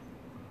something?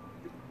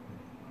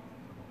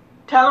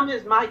 Tell him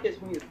his mic is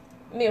mute.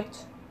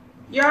 Mute.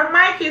 Your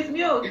mic is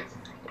mute.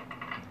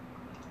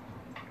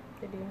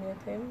 Did you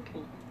mute him?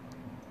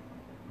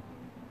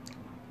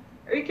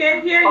 We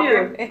can hear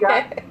you.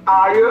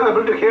 Are you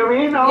able to hear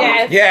me now?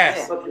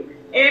 Yes. Okay.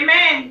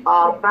 Amen.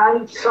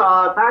 Thanks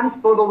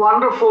for the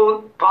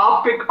wonderful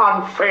topic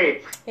on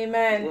faith.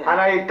 Amen. And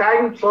I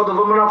thank for the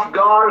woman of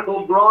God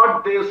who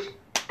brought this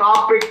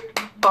topic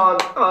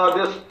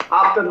this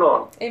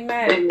afternoon.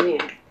 Amen. Amen.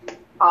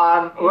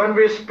 And when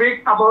we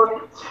speak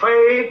about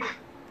faith,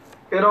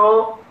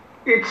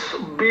 it's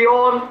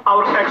beyond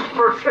our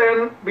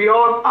expression,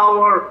 beyond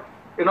our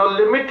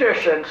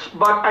limitations.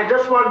 But I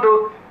just want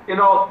to,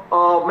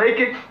 make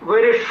it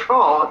very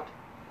short.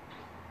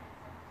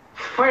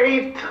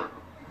 Faith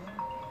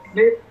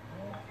needs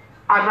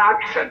an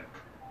action.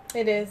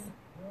 It is.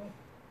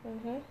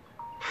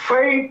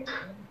 Faith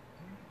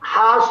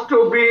has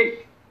to be,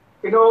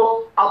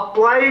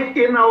 applied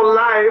in our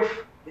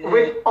life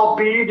with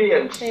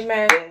obedience.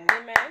 Amen.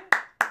 Amen.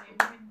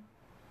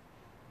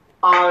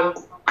 And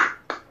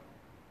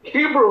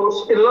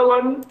Hebrews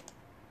 11,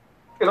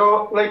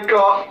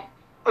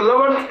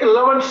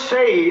 11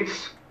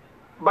 says,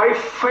 by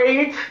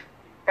faith,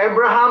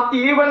 Abraham,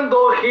 even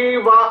though he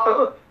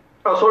was,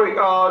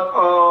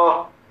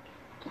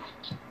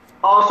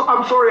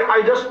 I'm sorry,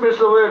 I just missed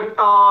the word.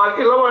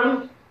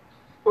 11,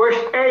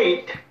 verse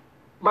 8.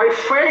 By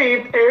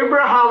faith,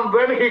 Abraham,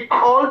 when he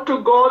called to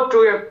go to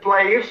a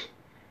place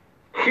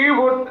he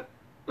would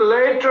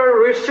later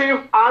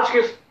receive as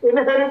his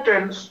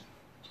inheritance,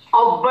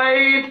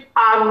 obeyed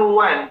and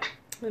went.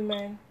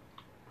 Amen.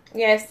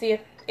 Yes,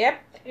 yep.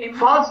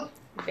 First,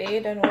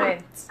 Obeyed and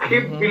went. he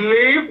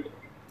believed.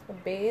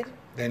 Obeyed.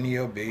 Then he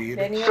obeyed.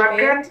 Then he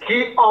Second, obeyed.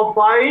 he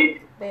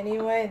obeyed. Then he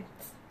went.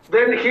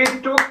 Then he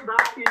took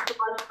that into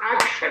an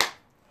action,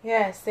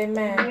 Yes,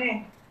 amen.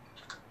 Amen.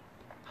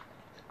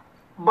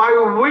 by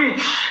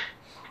which,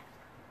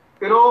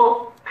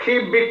 he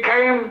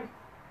became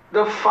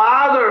the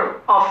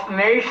father of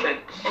nations.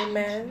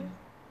 Amen.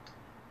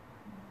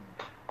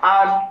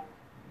 And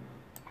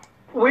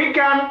we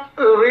can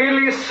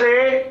really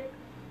say,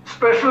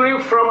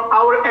 especially from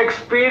our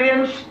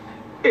experience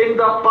in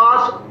the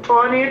past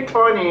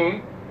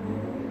 2020,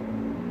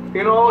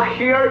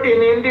 here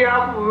in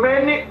India,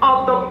 many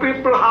of the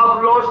people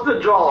have lost the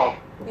job.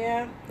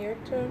 Yeah, here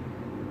too.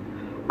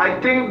 I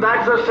think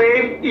that's the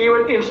same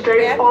even in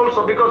States Yep.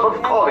 also because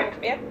of COVID.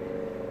 Yep.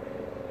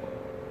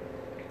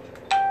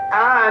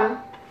 And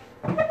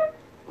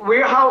we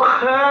have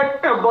heard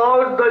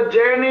about the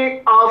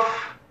journey of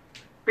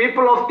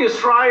people of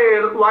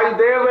Israel while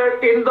they were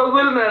in the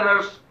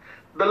wilderness.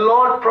 The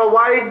Lord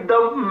provided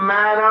them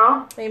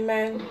manna.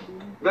 Amen.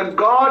 The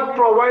God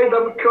provided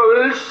them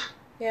quills.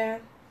 Yeah.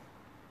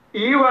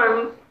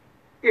 Even,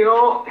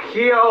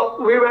 here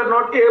we were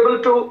not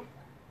able to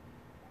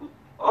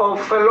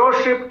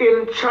fellowship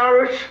in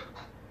church.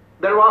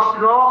 There was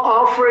no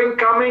offering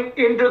coming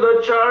into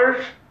the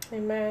church.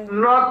 Amen.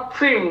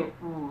 Nothing.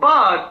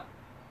 But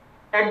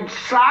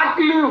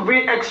exactly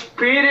we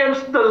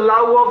experienced the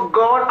love of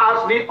God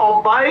as we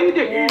obeyed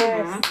Yes,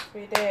 Him.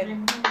 we did.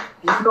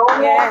 No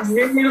Yes.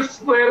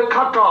 meals were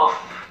cut off.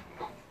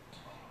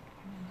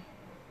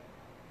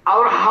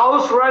 Our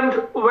house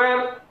rent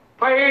were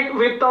paid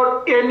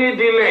without any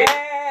delay.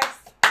 Yes.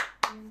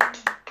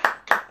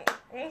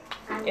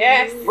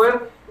 Yes.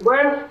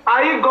 When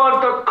I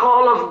got the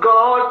call of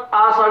God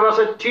as I was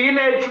a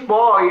teenage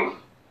boy,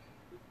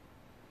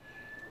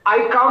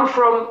 I come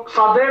from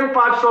southern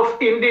parts of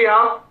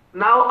India.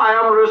 Now I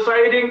am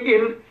residing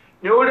in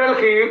New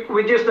Delhi,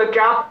 which is the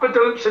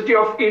capital city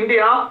of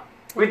India,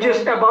 which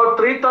is about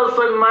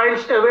 3,000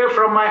 miles away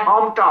from my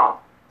hometown.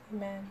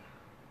 Amen.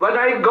 When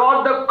I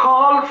got the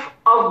call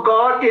of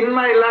God in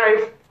my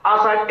life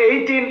as an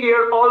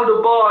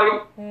 18-year-old boy,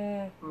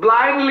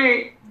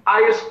 blindly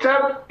I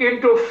stepped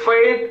into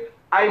faith.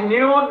 I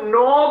knew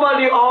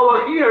nobody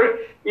over here,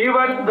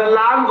 even the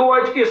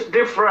language is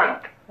different.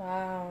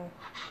 Wow.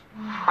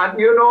 And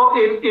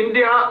in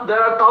India,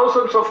 there are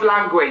thousands of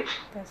languages.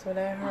 That's what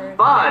I heard.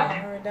 But I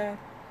heard that.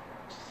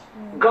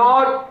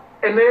 God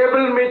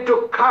enabled me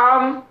to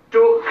come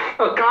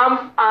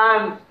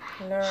and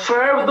Learn.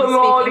 serve And the speak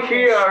Lord English,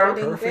 here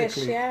good English,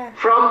 Perfectly. yeah.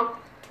 from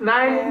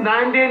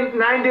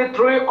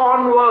 1993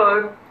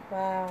 onward.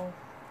 Wow.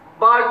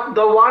 But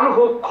the one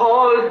who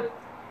called,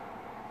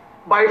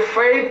 by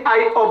faith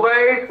I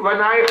obeyed. When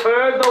I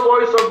heard the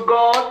voice of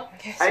God,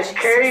 Yes, I Jesus.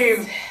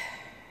 came.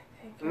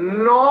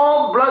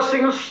 No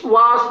blessings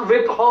was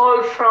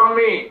withheld from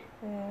me.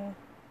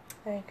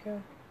 Thank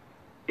you.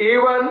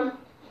 Even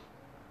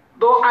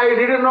though I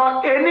didn't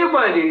know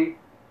anybody,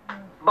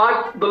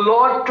 but the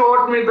Lord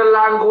taught me the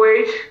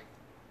language.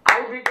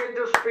 I began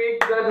to speak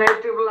the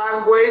native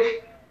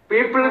language.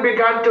 People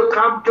began to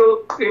come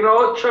to,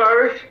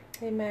 church.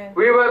 Amen.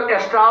 We were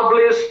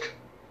established,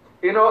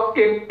 in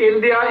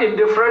India, in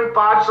different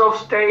parts of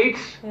states.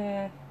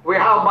 We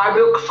have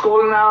Bible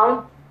school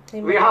now.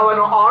 Amen. We have an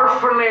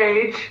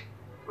orphanage.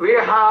 We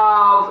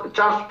have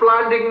church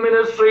planting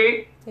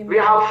ministry. We Amen.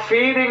 have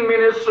feeding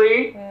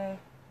ministry.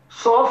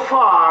 So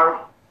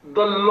far,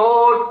 the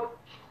Lord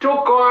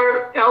took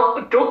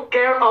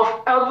care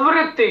of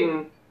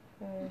everything.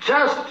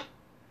 Just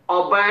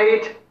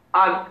obeyed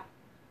and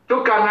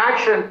took an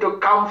action to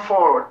come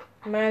forward.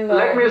 My Lord.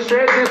 Let me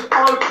say this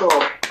also.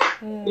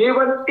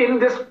 Even in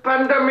this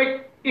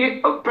pandemic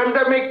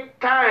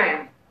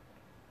time,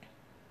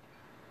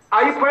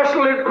 I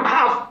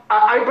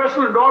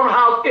personally don't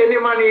have any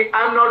money.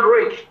 I'm not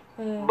rich,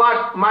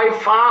 but my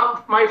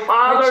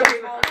father, Rich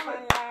is all my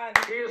Lord.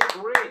 he is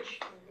rich,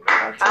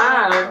 That's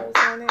and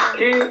all.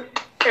 he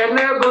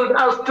enabled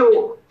us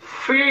to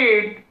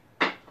feed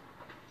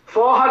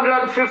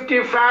 450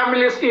 150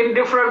 families in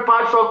different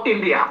parts of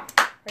India.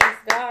 Praise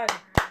God.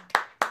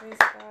 Praise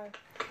God.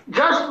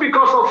 Just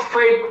because of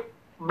faith,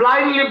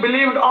 blindly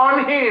believed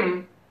on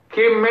him,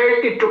 he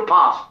made it to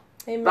pass.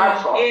 Amen.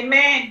 That's all.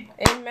 Amen.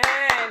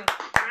 Amen.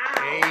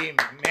 Amen.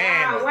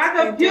 Wow,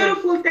 what a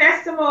beautiful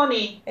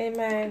testimony.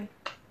 Amen.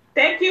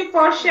 Thank you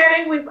for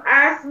sharing with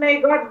us. May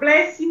God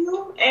bless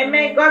you and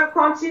may God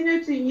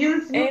continue to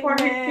use you for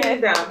his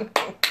kingdom.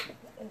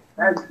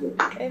 Thank you.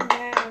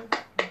 Amen.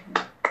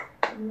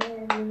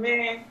 Amen.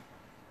 Amen.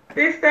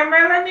 Sister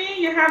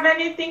Melanie, you have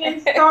anything in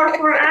store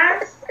for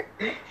us?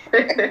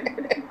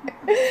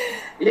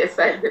 Yes,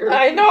 I do.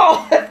 I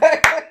know.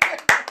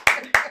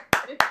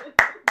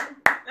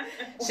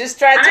 She's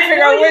trying to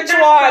figure out which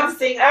one.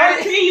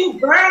 I see you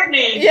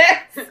burning.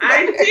 Yes.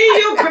 I see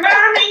you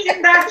burning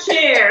in that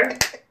chair.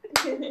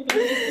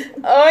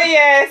 Oh,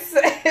 yes.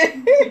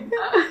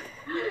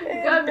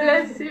 God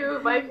bless you,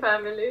 my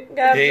family.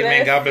 God Amen.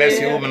 bless God bless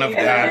you, you. woman of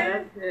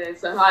God.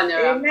 It's an honor.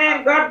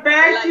 Amen. God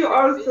bless you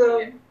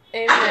also.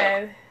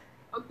 Amen.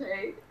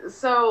 Okay,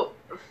 so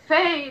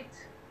faith,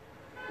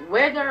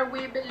 whether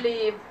we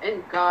believe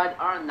in God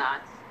or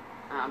not,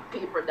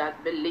 people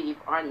that believe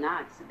or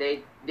not,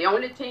 the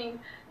only thing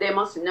they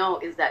must know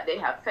is that they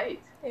have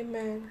faith.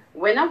 Amen.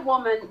 When a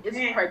woman is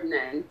Amen.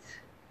 pregnant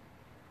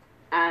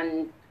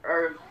and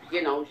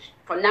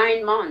for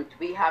 9 months,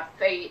 we have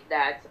faith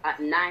that at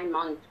 9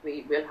 months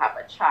we will have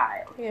a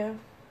child. Yeah.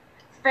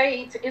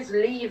 Faith is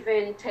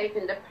leaving,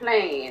 taking the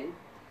plane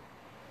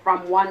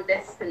from one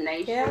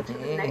destination to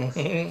the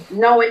next,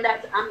 knowing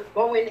that I'm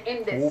going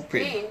in this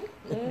Whooping.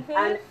 thing,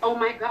 and oh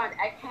my God,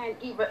 I can't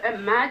even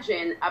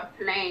imagine a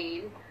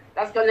plane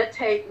that's going to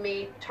take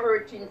me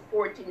 13,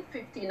 14,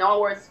 15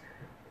 hours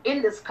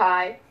in the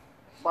sky,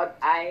 but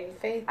I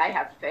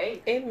have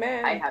faith.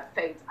 Amen. I have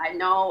faith. I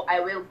know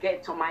I will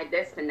get to my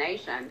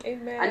destination.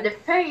 Amen. And the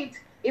faith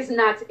is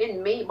not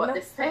in me, but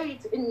the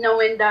faith in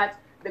knowing that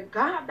the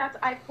God that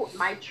I put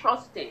my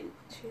trust in,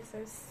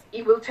 Jesus.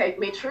 he will take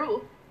me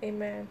through.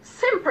 Amen.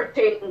 Simple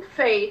thing,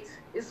 faith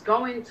is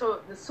going to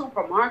the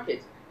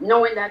supermarket,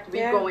 knowing that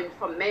we're going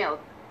for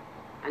milk.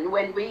 And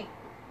when we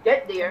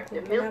get there,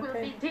 the milk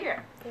will be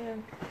there. Yeah.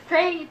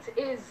 Faith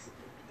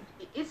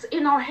it's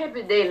in our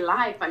everyday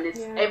life, and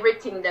it's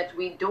everything that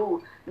we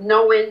do,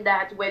 knowing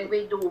that when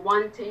we do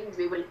one thing,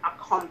 we will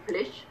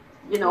accomplish,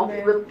 we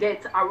will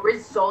get a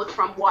result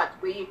from what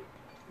we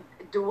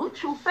do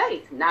through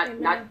faith, not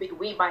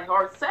we by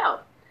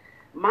ourselves.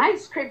 My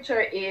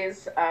scripture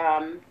is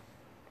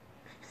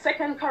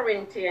 2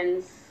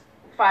 Corinthians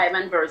 5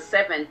 and verse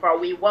 7, for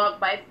we walk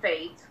by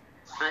faith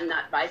and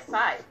not by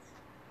sight.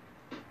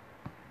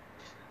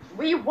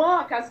 We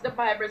walk, as the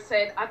Bible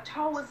said,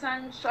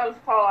 1,000 shall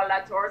fall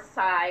at our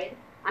side,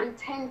 and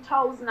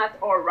 10,000 at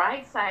our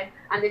right side,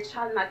 and it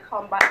shall not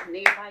come back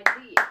near by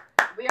thee.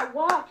 We are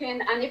walking,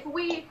 and if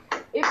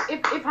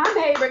I'm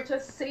able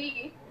to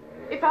see,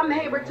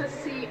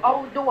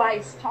 oh, do I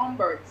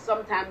stumble?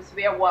 Sometimes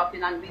we are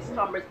walking and we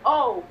stumble.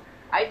 Oh,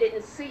 I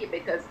didn't see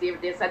because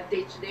there's a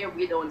ditch there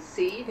we don't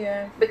see.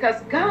 Yeah.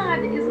 Because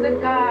God is the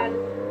God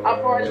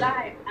of our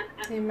life,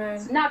 and Amen.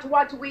 it's not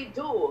what we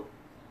do.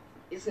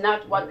 It's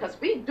not what, because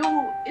we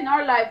do in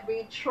our life,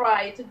 we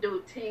try to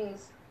do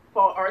things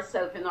for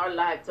ourselves in our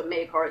life to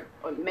make our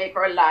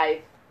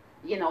life,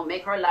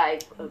 make our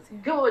life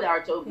good,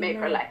 or to make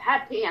our life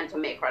happy, and to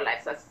make our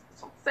life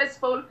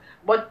successful.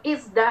 But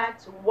is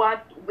that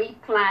what we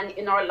plan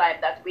in our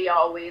life that we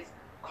always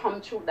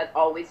come true, that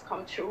always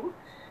come true?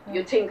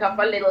 You think of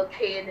a little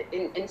kid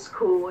in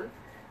school,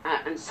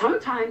 and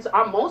sometimes,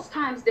 or most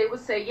times, they would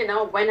say,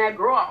 when I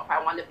grow up,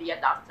 I want to be a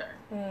doctor.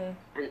 And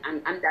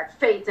that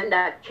faith in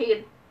that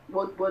kid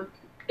would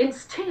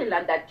instill,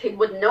 and that kid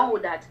would know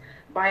that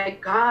by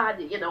God,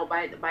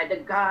 by the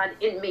God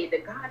in me,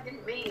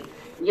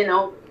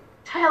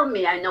 tell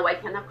me, I know I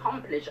can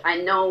accomplish. I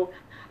know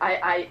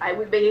I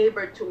will be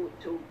able to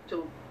do,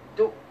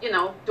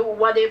 do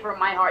whatever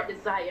my heart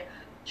desire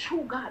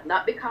through God,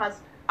 not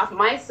because of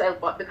myself,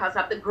 but because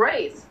of the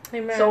grace.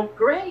 Amen. So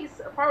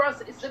grace for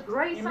us is the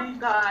grace of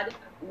God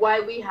why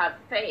we have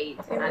faith.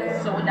 And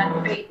so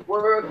that faith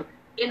works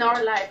in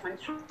our life and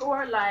through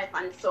our life.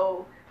 And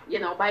so,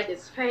 by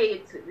this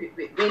faith, we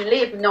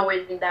live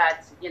knowing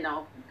that,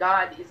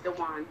 God is the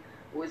one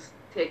who is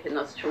taking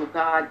us through.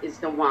 God is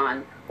the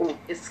one who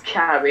is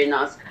carrying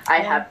us. I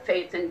have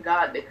faith in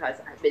God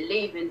because I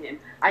believe in him.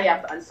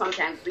 And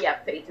sometimes we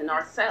have faith in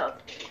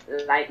ourselves.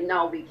 Like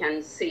now we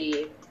can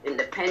see in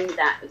the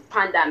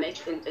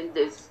pandemic, in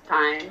this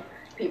time,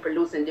 people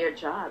losing their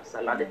jobs.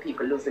 A lot of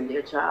people losing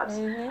their jobs.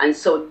 And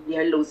so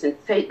they're losing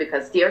faith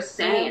because they're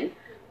saying,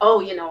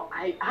 oh,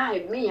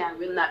 I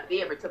will not be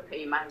able to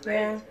pay my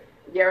rent.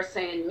 They're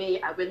saying,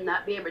 I will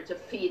not be able to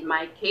feed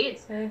my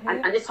kids.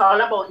 And it's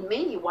all about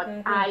me, what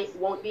I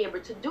won't be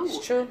able to do.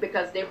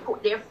 Because they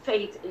put their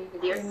faith in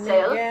their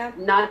self,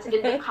 not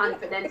in the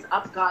confidence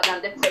of God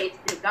and the faith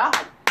in God.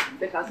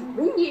 because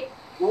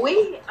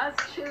we as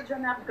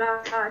children of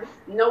God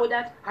know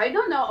that I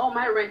don't know how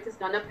my rent is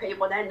gonna pay,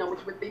 but I know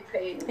it will be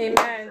paid.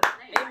 Amen.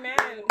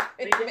 Amen.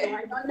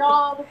 I don't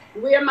know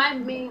where my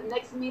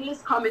next meal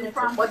is coming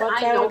from, but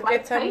I know by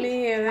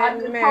faith I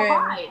will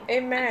provide.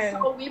 Amen.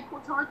 And so we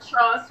put our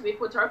trust, we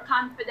put our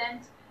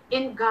confidence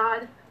in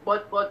God,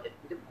 but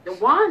the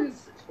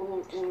ones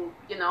who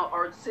you know,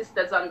 our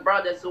sisters and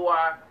brothers who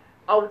are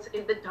out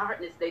in the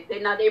darkness,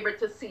 they're not able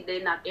to see,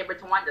 they're not able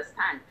to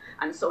understand.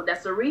 And so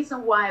that's the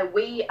reason why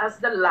we as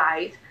the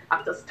light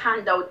have to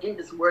stand out in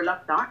this world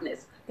of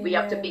darkness. Amen. We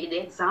have to be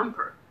the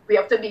example. We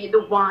have to be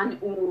the one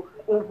who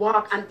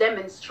walk and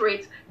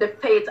demonstrate the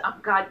faith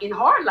of God in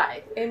our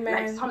life. Amen.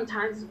 Like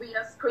sometimes we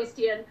as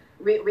Christians,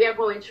 we are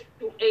going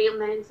through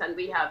ailments, and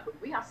we have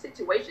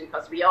situations,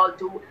 because we all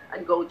do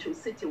and go through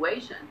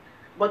situations.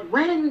 But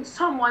when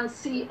someone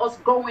see us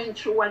going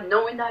through and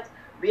knowing that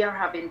we are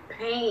having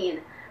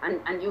pain,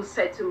 and you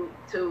said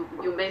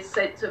you may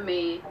say to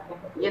me,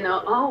 you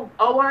know, oh,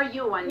 how are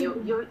you? And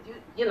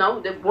you know,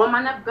 the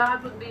woman of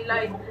God would be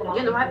like,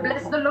 you know, I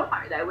bless the Lord.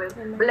 I will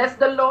bless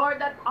the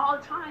Lord at all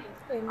times.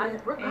 Amen.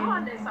 And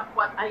regardless of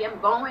what I am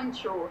going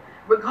through,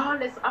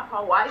 regardless of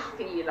how I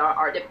feel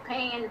or the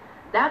pain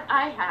that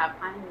I have,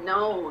 I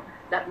know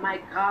that my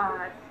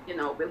God, you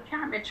know, will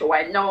carry me through.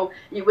 I know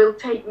He will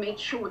take me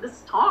through the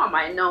storm.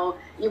 I know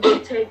He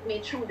will take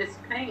me through this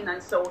pain.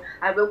 And so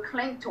I will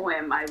cling to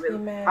Him. I will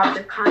have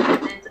the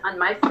confidence, and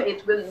my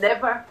faith will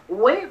never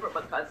waver,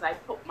 because I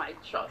put my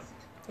trust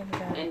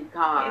in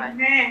God.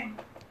 Amen.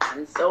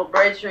 And so,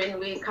 brethren,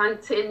 we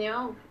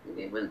continue.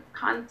 We will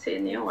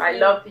continue. I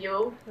love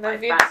you.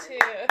 Love you too.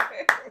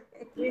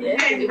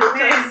 Yes, we will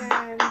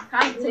just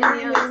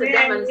continue to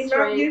demonstrate. We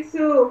love you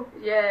too.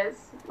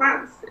 Yes.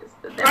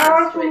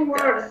 Powerful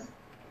words.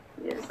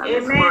 Yes,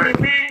 amen,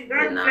 amen.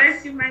 God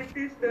bless you, my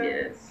sister.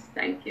 Yes,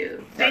 thank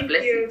you. Thank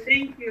you,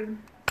 thank you.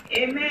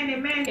 Amen,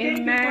 amen. Thank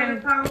you for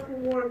the powerful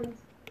words.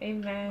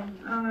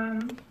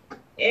 Amen.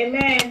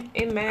 Amen.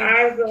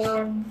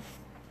 Amen.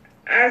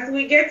 As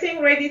we're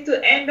getting ready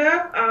to end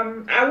up,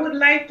 I would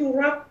like to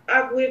wrap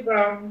up with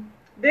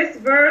this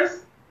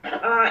verse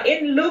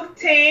in Luke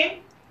 10,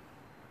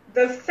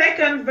 the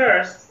second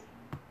verse,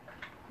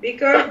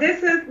 because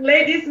this is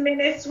ladies'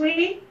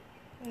 ministry.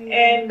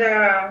 And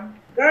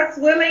God's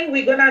willing,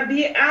 we're gonna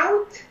be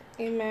out.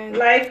 Amen.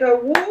 Like a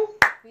wolf.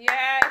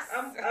 Yes.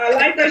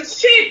 Like a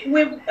sheep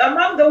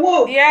among the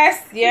wolves.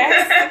 Yes.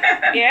 Yes.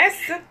 Yes.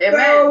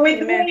 So we're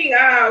doing.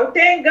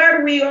 Thank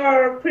God we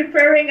are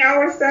preparing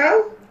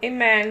ourselves.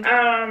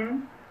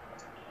 Amen.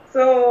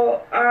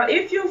 So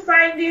if you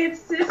find it,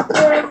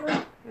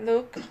 Sister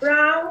Luke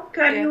Brown,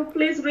 can you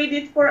please read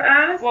it for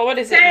us? What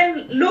is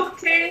it? Luke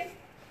 10,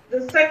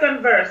 the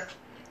second verse.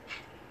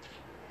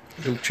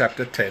 Luke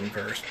chapter 10,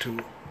 verse 2.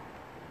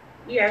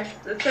 Yes,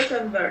 the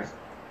second verse.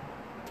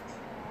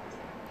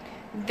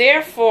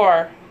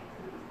 Therefore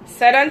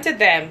said unto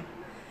them,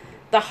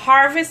 the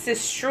harvest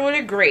is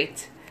truly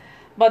great,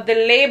 but the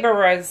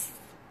laborers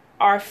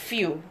are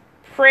few.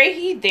 Pray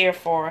ye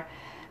therefore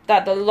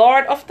that the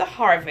Lord of the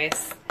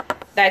harvest,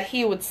 that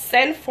He would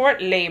send forth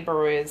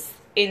laborers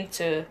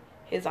into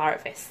His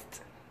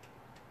harvest.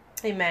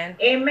 Amen.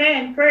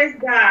 Amen. Praise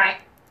God.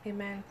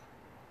 Amen.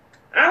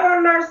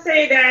 Our Lord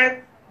say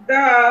that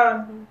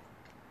the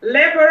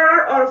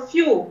laborer are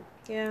few.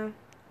 Yeah.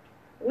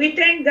 We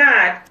thank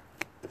God.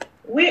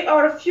 We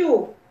are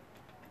few.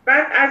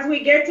 But as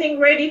we're getting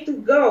ready to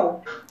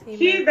go, Amen.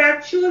 He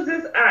that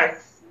chooses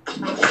us,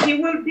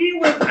 He will be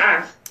with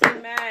us.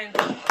 Amen.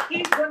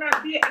 He's going to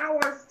be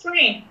our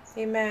strength.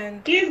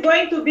 Amen. He's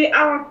going to be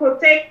our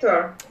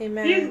protector.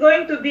 Amen. He's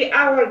going to be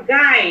our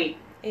guide.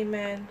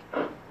 Amen.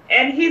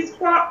 And He's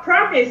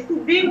promised to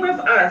be with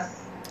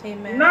us.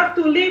 Amen. Not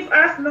to leave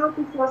us, not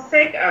to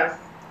forsake us.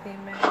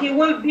 Amen. He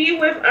will be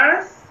with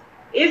us.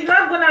 It's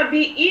not going to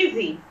be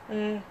easy.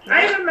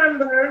 I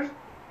remember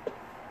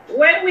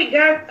when we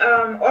got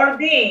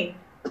ordained,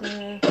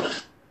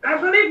 I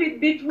believe it's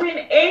between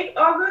 8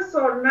 August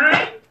or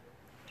 9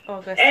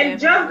 August, and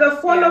just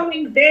the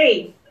following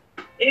day.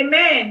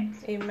 Amen.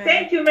 Amen.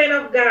 Thank you, man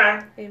of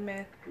God.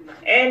 Amen.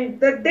 And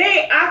the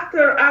day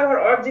after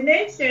our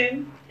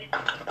ordination,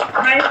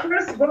 my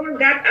firstborn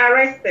got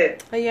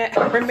arrested. Oh, yeah,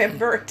 I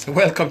remember it.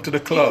 Welcome to the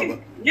club.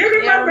 You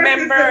remember,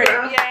 remember it.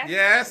 Yes.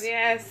 Yes.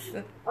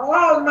 Yes.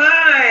 Oh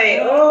my,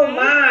 oh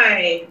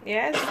my.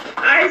 Yes.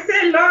 I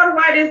said, Lord,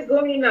 what is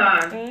going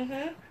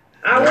on?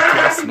 I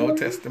That's no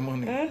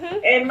testimony.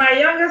 And my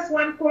youngest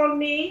one called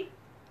me,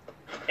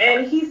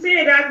 and he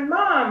said that,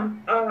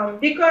 Mom,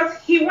 because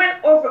he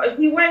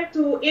went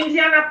to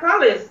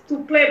Indianapolis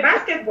to play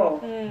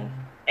basketball.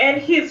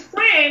 And his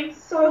friend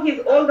saw his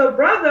older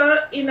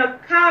brother in a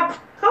cab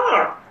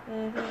car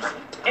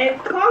and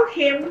called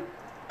him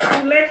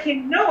to let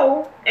him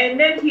know. And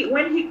then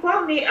when he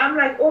called me, I'm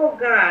like, oh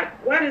God,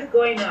 what is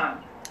going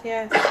on?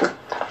 Yes.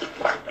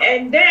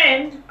 And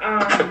then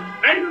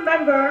I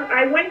remember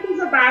I went to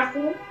the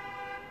bathroom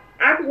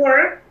at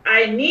work.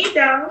 I knee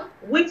down,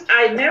 which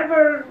I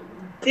never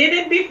did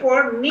it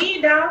before,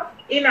 knee down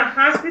in a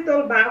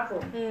hospital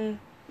bathroom.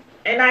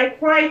 and I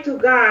cried to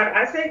God.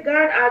 I said,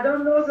 God, I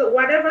don't know,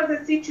 whatever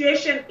the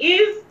situation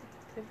is,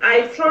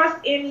 I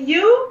trust in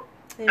you.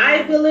 Amen.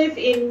 I believe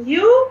in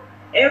you.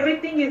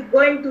 Everything is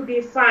going to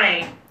be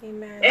fine.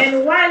 Amen.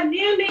 And while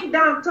kneeling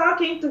down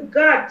talking to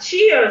God,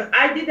 tears,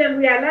 I didn't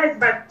realize,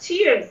 but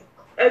tears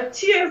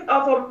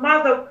of a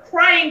mother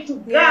crying to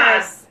God.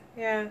 Yes.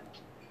 Yeah.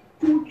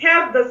 To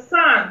help the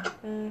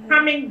sun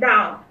coming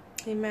down.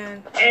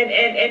 Amen.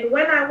 And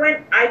when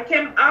I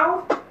came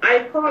out,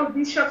 I called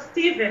Bishop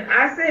Stephen.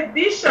 I said,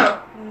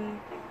 Bishop,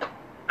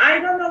 I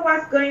don't know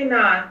what's going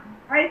on.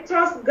 I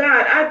trust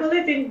God. I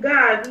believe in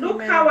God. Look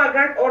Amen. how I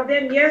got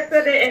ordained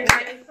yesterday, and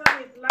my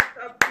son is locked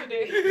up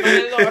today.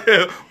 My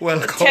Lord.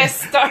 Welcome.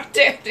 Test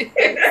started.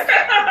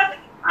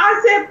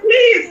 I said,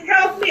 please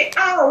help me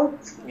out.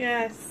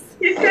 Yes.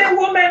 He said,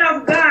 woman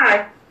of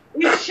God,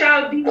 it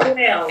shall be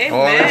well. Amen.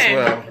 All is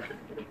well.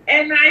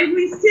 And I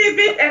received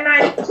it and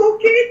I took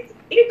it.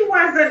 It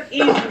wasn't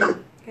easy.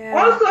 Yeah.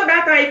 Also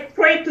that I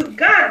prayed to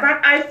God,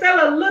 but I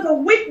felt a little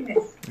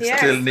weakness. Yes.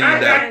 Still need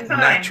At that that time.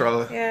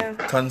 natural Yeah.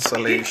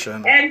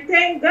 consolation. And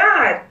thank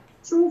God,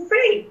 through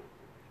faith.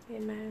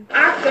 Amen.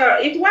 After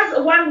it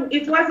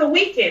was a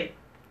weekend.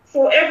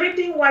 So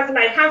everything was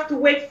like have to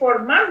wait for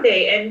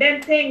Monday. And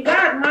then thank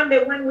God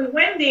Monday when we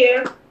went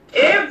there,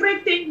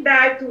 everything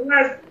that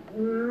was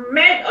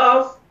made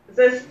of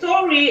the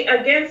story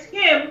against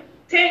him,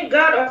 thank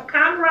God of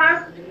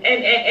cameras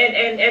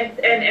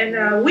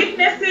and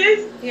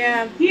witnesses,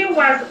 Yeah. he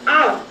was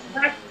out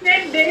that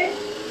same day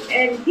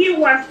and he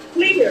was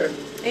clear.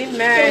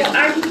 Amen. So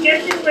are you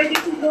getting ready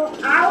to go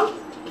out?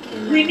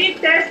 We need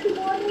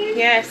testimony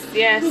Yes.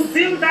 Yes. to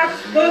build up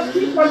those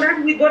people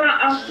that we're gonna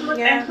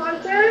Yeah.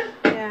 encounter.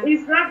 Yeah.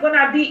 It's not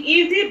gonna be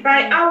easy.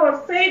 By our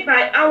faith,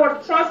 by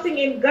our trusting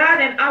in God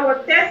and our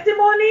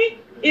testimony,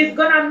 is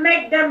gonna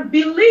make them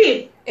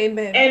believe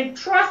Amen. and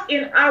trust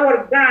in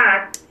our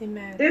God.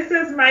 Amen. This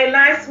is my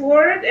last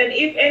word, and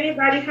if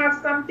anybody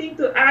has something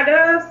to add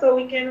up so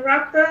we can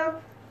wrap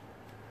up.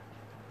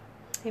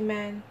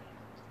 Amen.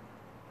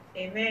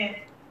 Amen.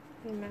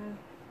 Amen.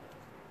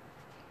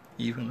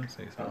 You want to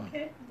say something?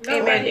 Okay. Amen.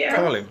 Nobody else?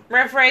 Call him.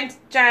 Reverend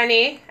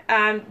Johnny,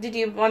 did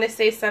you want to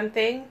say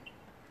something?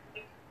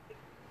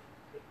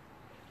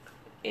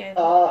 Yeah.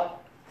 No,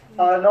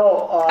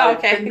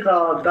 Okay. I think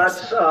that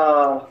was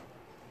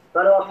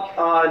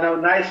a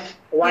nice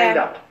wind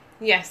Yeah. up.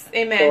 Yes.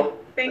 Amen. So,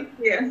 Thank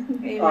you.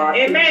 Amen.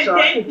 Amen.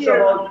 Thank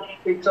you.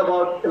 It's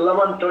about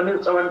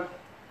 11:27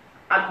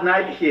 at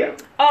night here.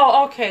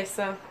 Oh, okay.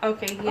 So,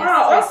 okay. Yes.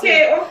 Oh, yes, okay,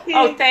 yes. okay.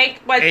 Oh,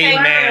 thank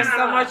Amen. you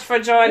so much for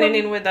joining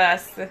in with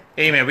us.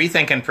 Amen. We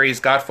thank and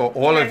praise God for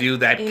all of you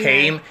that Amen.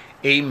 came,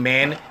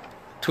 amen,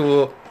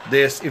 to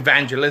this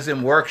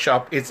evangelism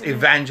workshop. It's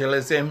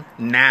evangelism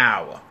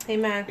now.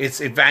 Amen.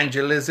 It's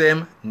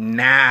evangelism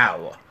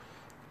now.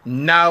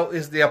 Now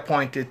is the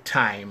appointed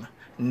time.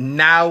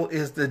 Now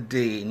is the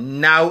day.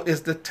 Now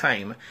is the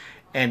time.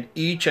 And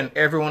each and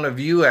every one of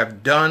you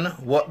have done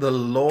what the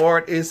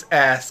Lord is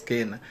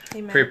asking.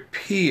 Amen.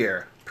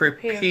 Prepare.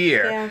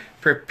 Yeah.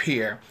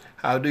 Prepare.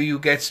 How do you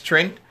get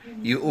strength?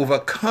 You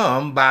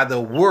overcome by the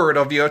word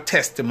of your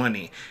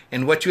testimony.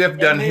 And what you have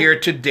done here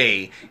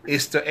today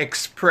is to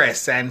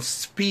express and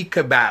speak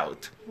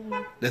about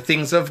the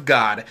things of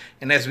God.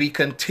 And as we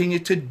continue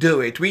to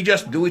do it, we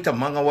just do it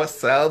among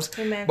ourselves.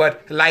 Amen.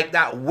 But like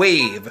that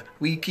wave,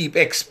 we keep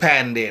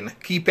expanding.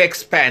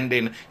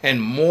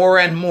 And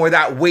more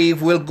that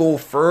wave will go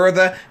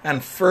further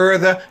and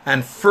further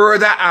and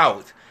further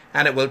out.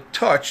 And it will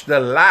touch the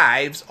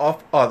lives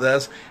of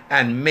others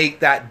and make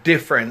that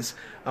difference.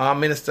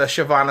 Minister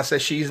Shavana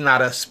says she's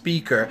not a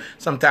speaker.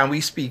 Sometimes we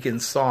speak in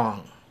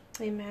song.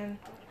 Amen.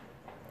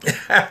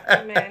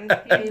 Amen.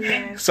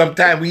 Amen.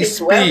 Sometimes we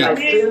It's well, I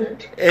speak,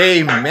 think.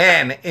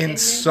 amen, in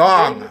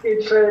song.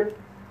 It's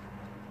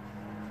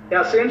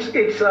since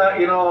it's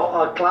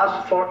a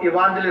class for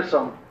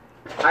evangelism.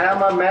 I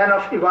am a man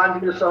of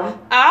evangelism.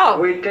 Oh.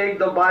 We take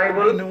the I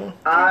Bible know.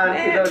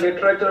 and the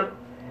literature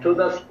to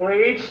the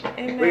streets.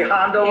 Amen. We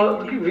hand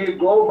over. We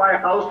go by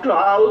house to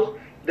house,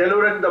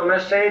 delivering the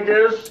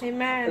messages.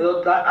 Amen.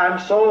 So that I'm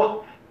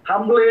so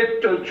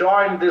humbled to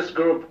join this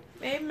group.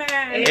 Amen.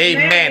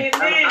 Amen.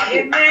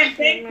 Amen.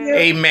 Thank you.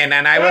 Amen.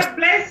 And I was God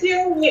bless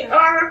you.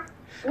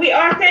 We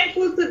are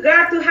thankful to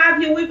God to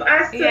have you with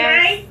us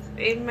tonight.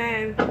 Yes.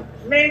 Amen.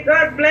 May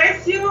God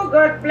bless you.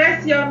 God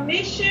bless your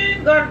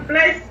mission. God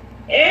bless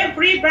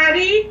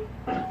everybody.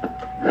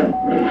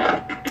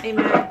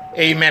 Amen.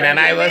 Amen. And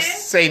I was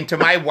saying to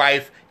my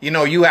wife,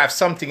 you have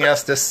something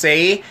else to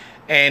say.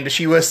 And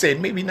she was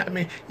saying, maybe not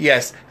me.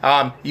 Yes,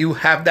 you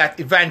have that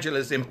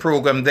evangelism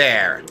program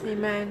there.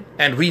 Amen.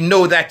 And we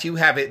know that you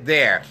have it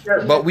there.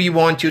 Yes. But we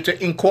want you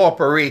to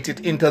incorporate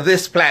it into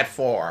this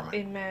platform.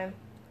 Amen.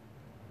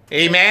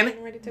 Amen.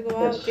 Getting ready to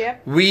go out.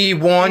 Yep. We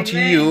want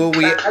you.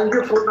 Thank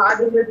you for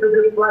adding me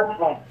to this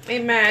platform.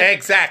 Amen.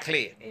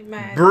 Exactly.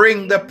 Amen.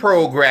 Bring the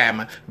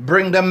program,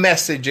 bring the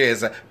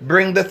messages,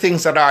 bring the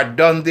things that are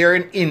done there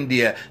in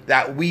India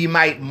that we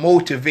might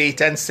motivate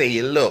and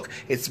say, look,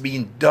 it's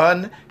being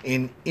done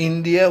in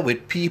India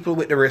with people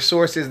with the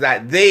resources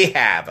that they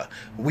have.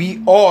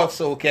 We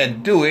also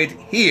can do it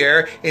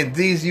here in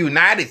these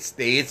United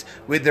States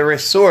with the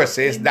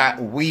resources that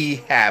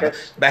we have.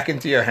 Back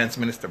into your hands,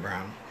 Minister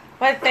Brown.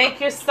 Well, thank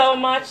you so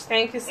much.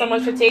 Thank you so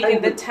much for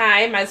taking the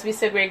time. As we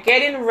said, we're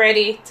getting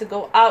ready to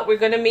go out. We're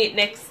going to meet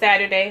next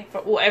Saturday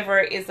for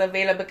whoever is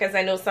available, because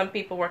I know some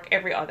people work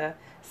every other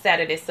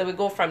Saturday. So we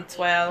go from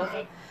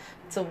 12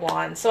 to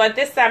 1. So at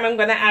this time, I'm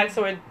going to ask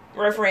our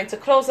Reverend to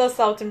close us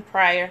out in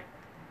prayer,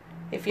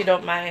 if you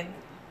don't mind.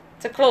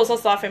 To close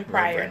us off in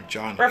prayer.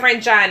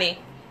 Reverend Johnny.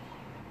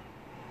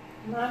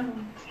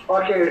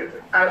 Okay,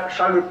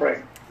 shall we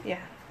pray? Yeah.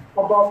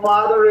 Our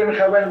Father in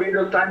heaven, we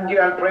do thank you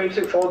and praise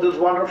you for this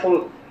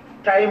wonderful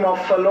time of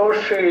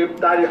fellowship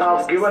that you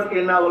have given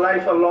in our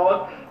life, O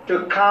Lord,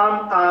 to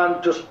come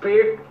and to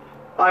speak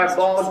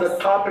about the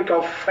topic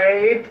of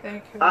faith.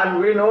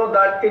 And we know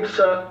that it's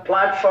a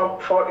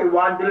platform for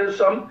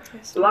evangelism.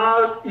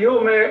 Lord,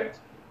 you may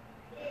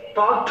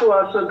talk to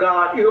us, O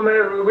God. You may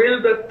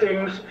reveal the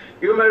things.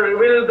 You may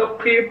reveal the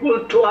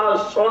people to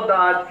us so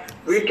that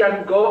we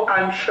can go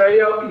and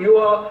share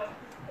your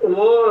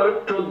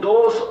word to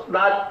those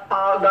that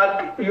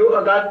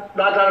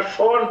are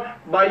shown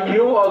by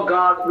you, O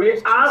God. We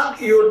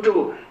ask you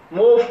to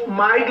move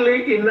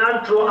mightily in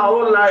and through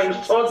our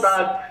lives so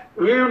that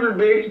we will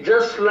be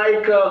just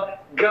like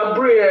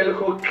Gabriel,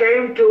 who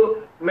came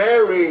to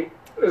Mary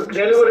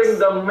delivering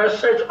the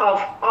message of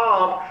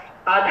hope,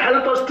 and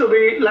help us to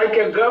be like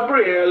a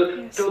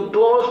Gabriel to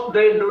those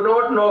they do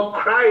not know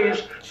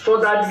Christ, so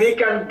that we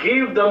can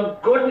give them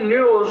good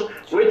news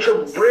which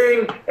will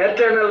bring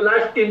eternal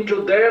life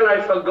into their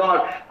life, O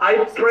God.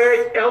 I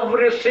pray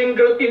every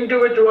single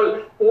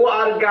individual who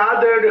are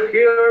gathered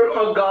here,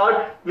 O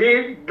God,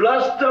 we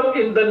bless them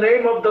in the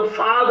name of the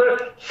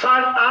Father,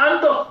 Son,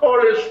 and the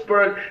Holy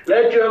Spirit.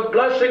 Let your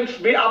blessings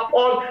be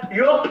upon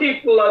your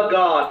people, O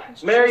God.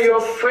 May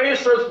your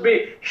faces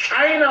be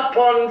shine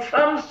upon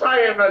from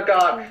Zion, O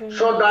God,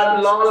 so that,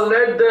 Lord,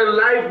 let their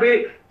life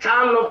be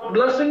channel of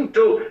blessing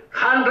to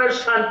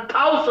hundreds and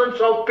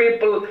thousands of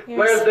people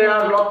where they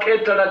are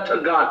located at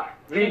God.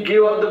 We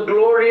give up the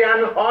glory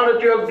and honor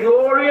to your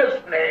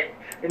glorious name.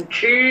 In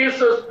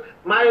Jesus'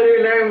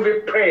 mighty name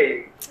we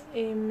pray.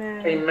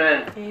 Amen.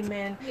 Amen.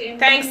 Amen.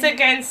 Thanks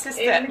again,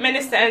 Sister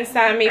Minister and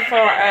Sammy, for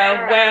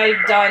a well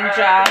done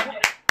job.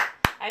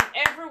 And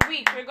every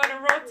week we're going to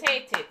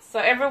rotate it. So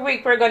every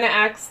week we're going to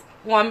ask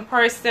one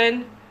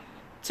person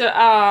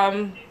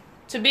to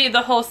be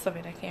the host of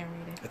it. I can't read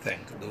it.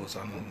 Thank those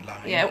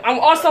online. Yeah, I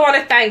also want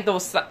to thank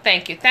those.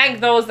 Thank you. Thank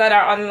those that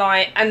are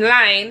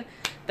online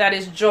that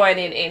is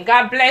joining in.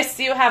 God bless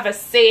you. Have a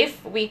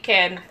safe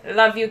weekend.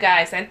 Love you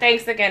guys, and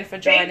thanks again for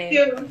joining.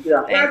 Thank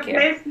you. Thank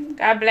you.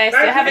 God bless you.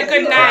 Have a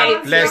good night.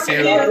 God bless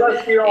you.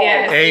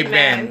 Yes,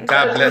 amen.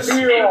 God bless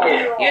you.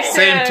 You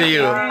Same too. to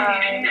you.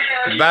 Bye.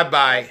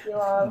 Bye-bye.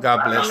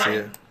 God bless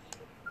you.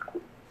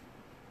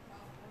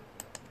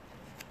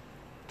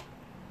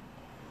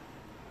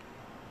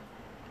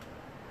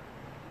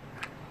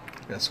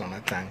 Just want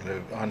to thank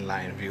the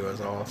online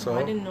viewers also.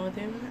 I didn't know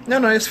they were.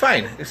 No, it's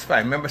fine. It's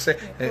fine. Remember, say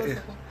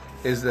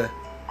it's the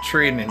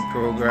training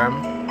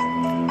program.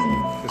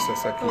 Sister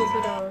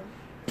Sakina.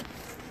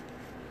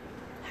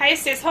 Hi,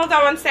 sis. Hold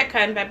on 1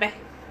 second, baby.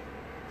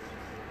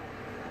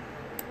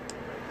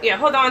 Yeah,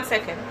 hold on 1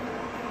 second.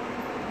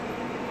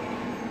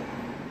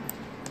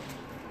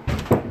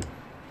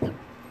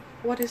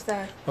 What is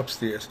that?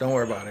 Upstairs. Don't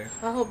worry about it.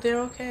 I hope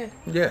they're okay.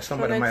 Yeah,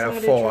 somebody might have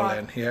somebody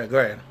fallen. dropped. Yeah, go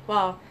ahead.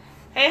 Wow.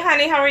 Hey,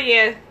 honey, how are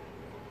you?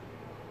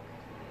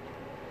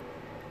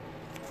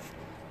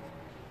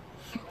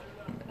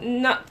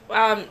 No,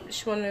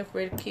 she wondering if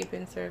we're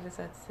keeping service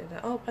at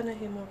 7. Oh,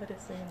 Panahim over the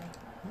same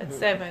at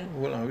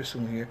 7. Well, we're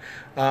soon here.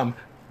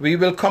 We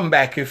will come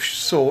back if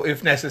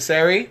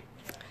necessary.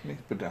 Let me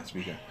put that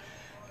speaker.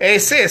 Hey,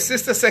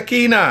 Sister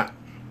Sakina.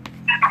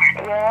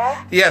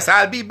 Yeah. Yes,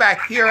 I'll be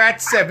back here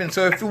at 7.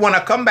 So if you want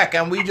to come back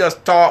and we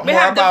just talk more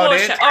about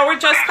devotion. it. Or we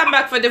just come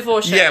back for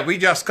devotion. Yeah, we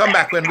just come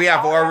back when we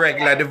have our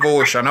regular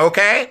devotion,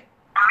 okay?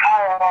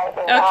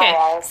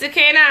 Okay.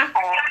 Sakina,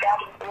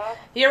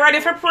 you ready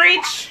for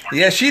preach?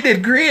 Yeah, she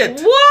did great.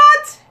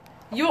 What?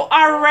 You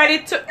are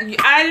ready to...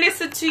 I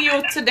listened to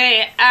you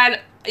today and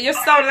you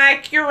sound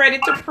like you're ready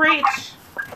to preach.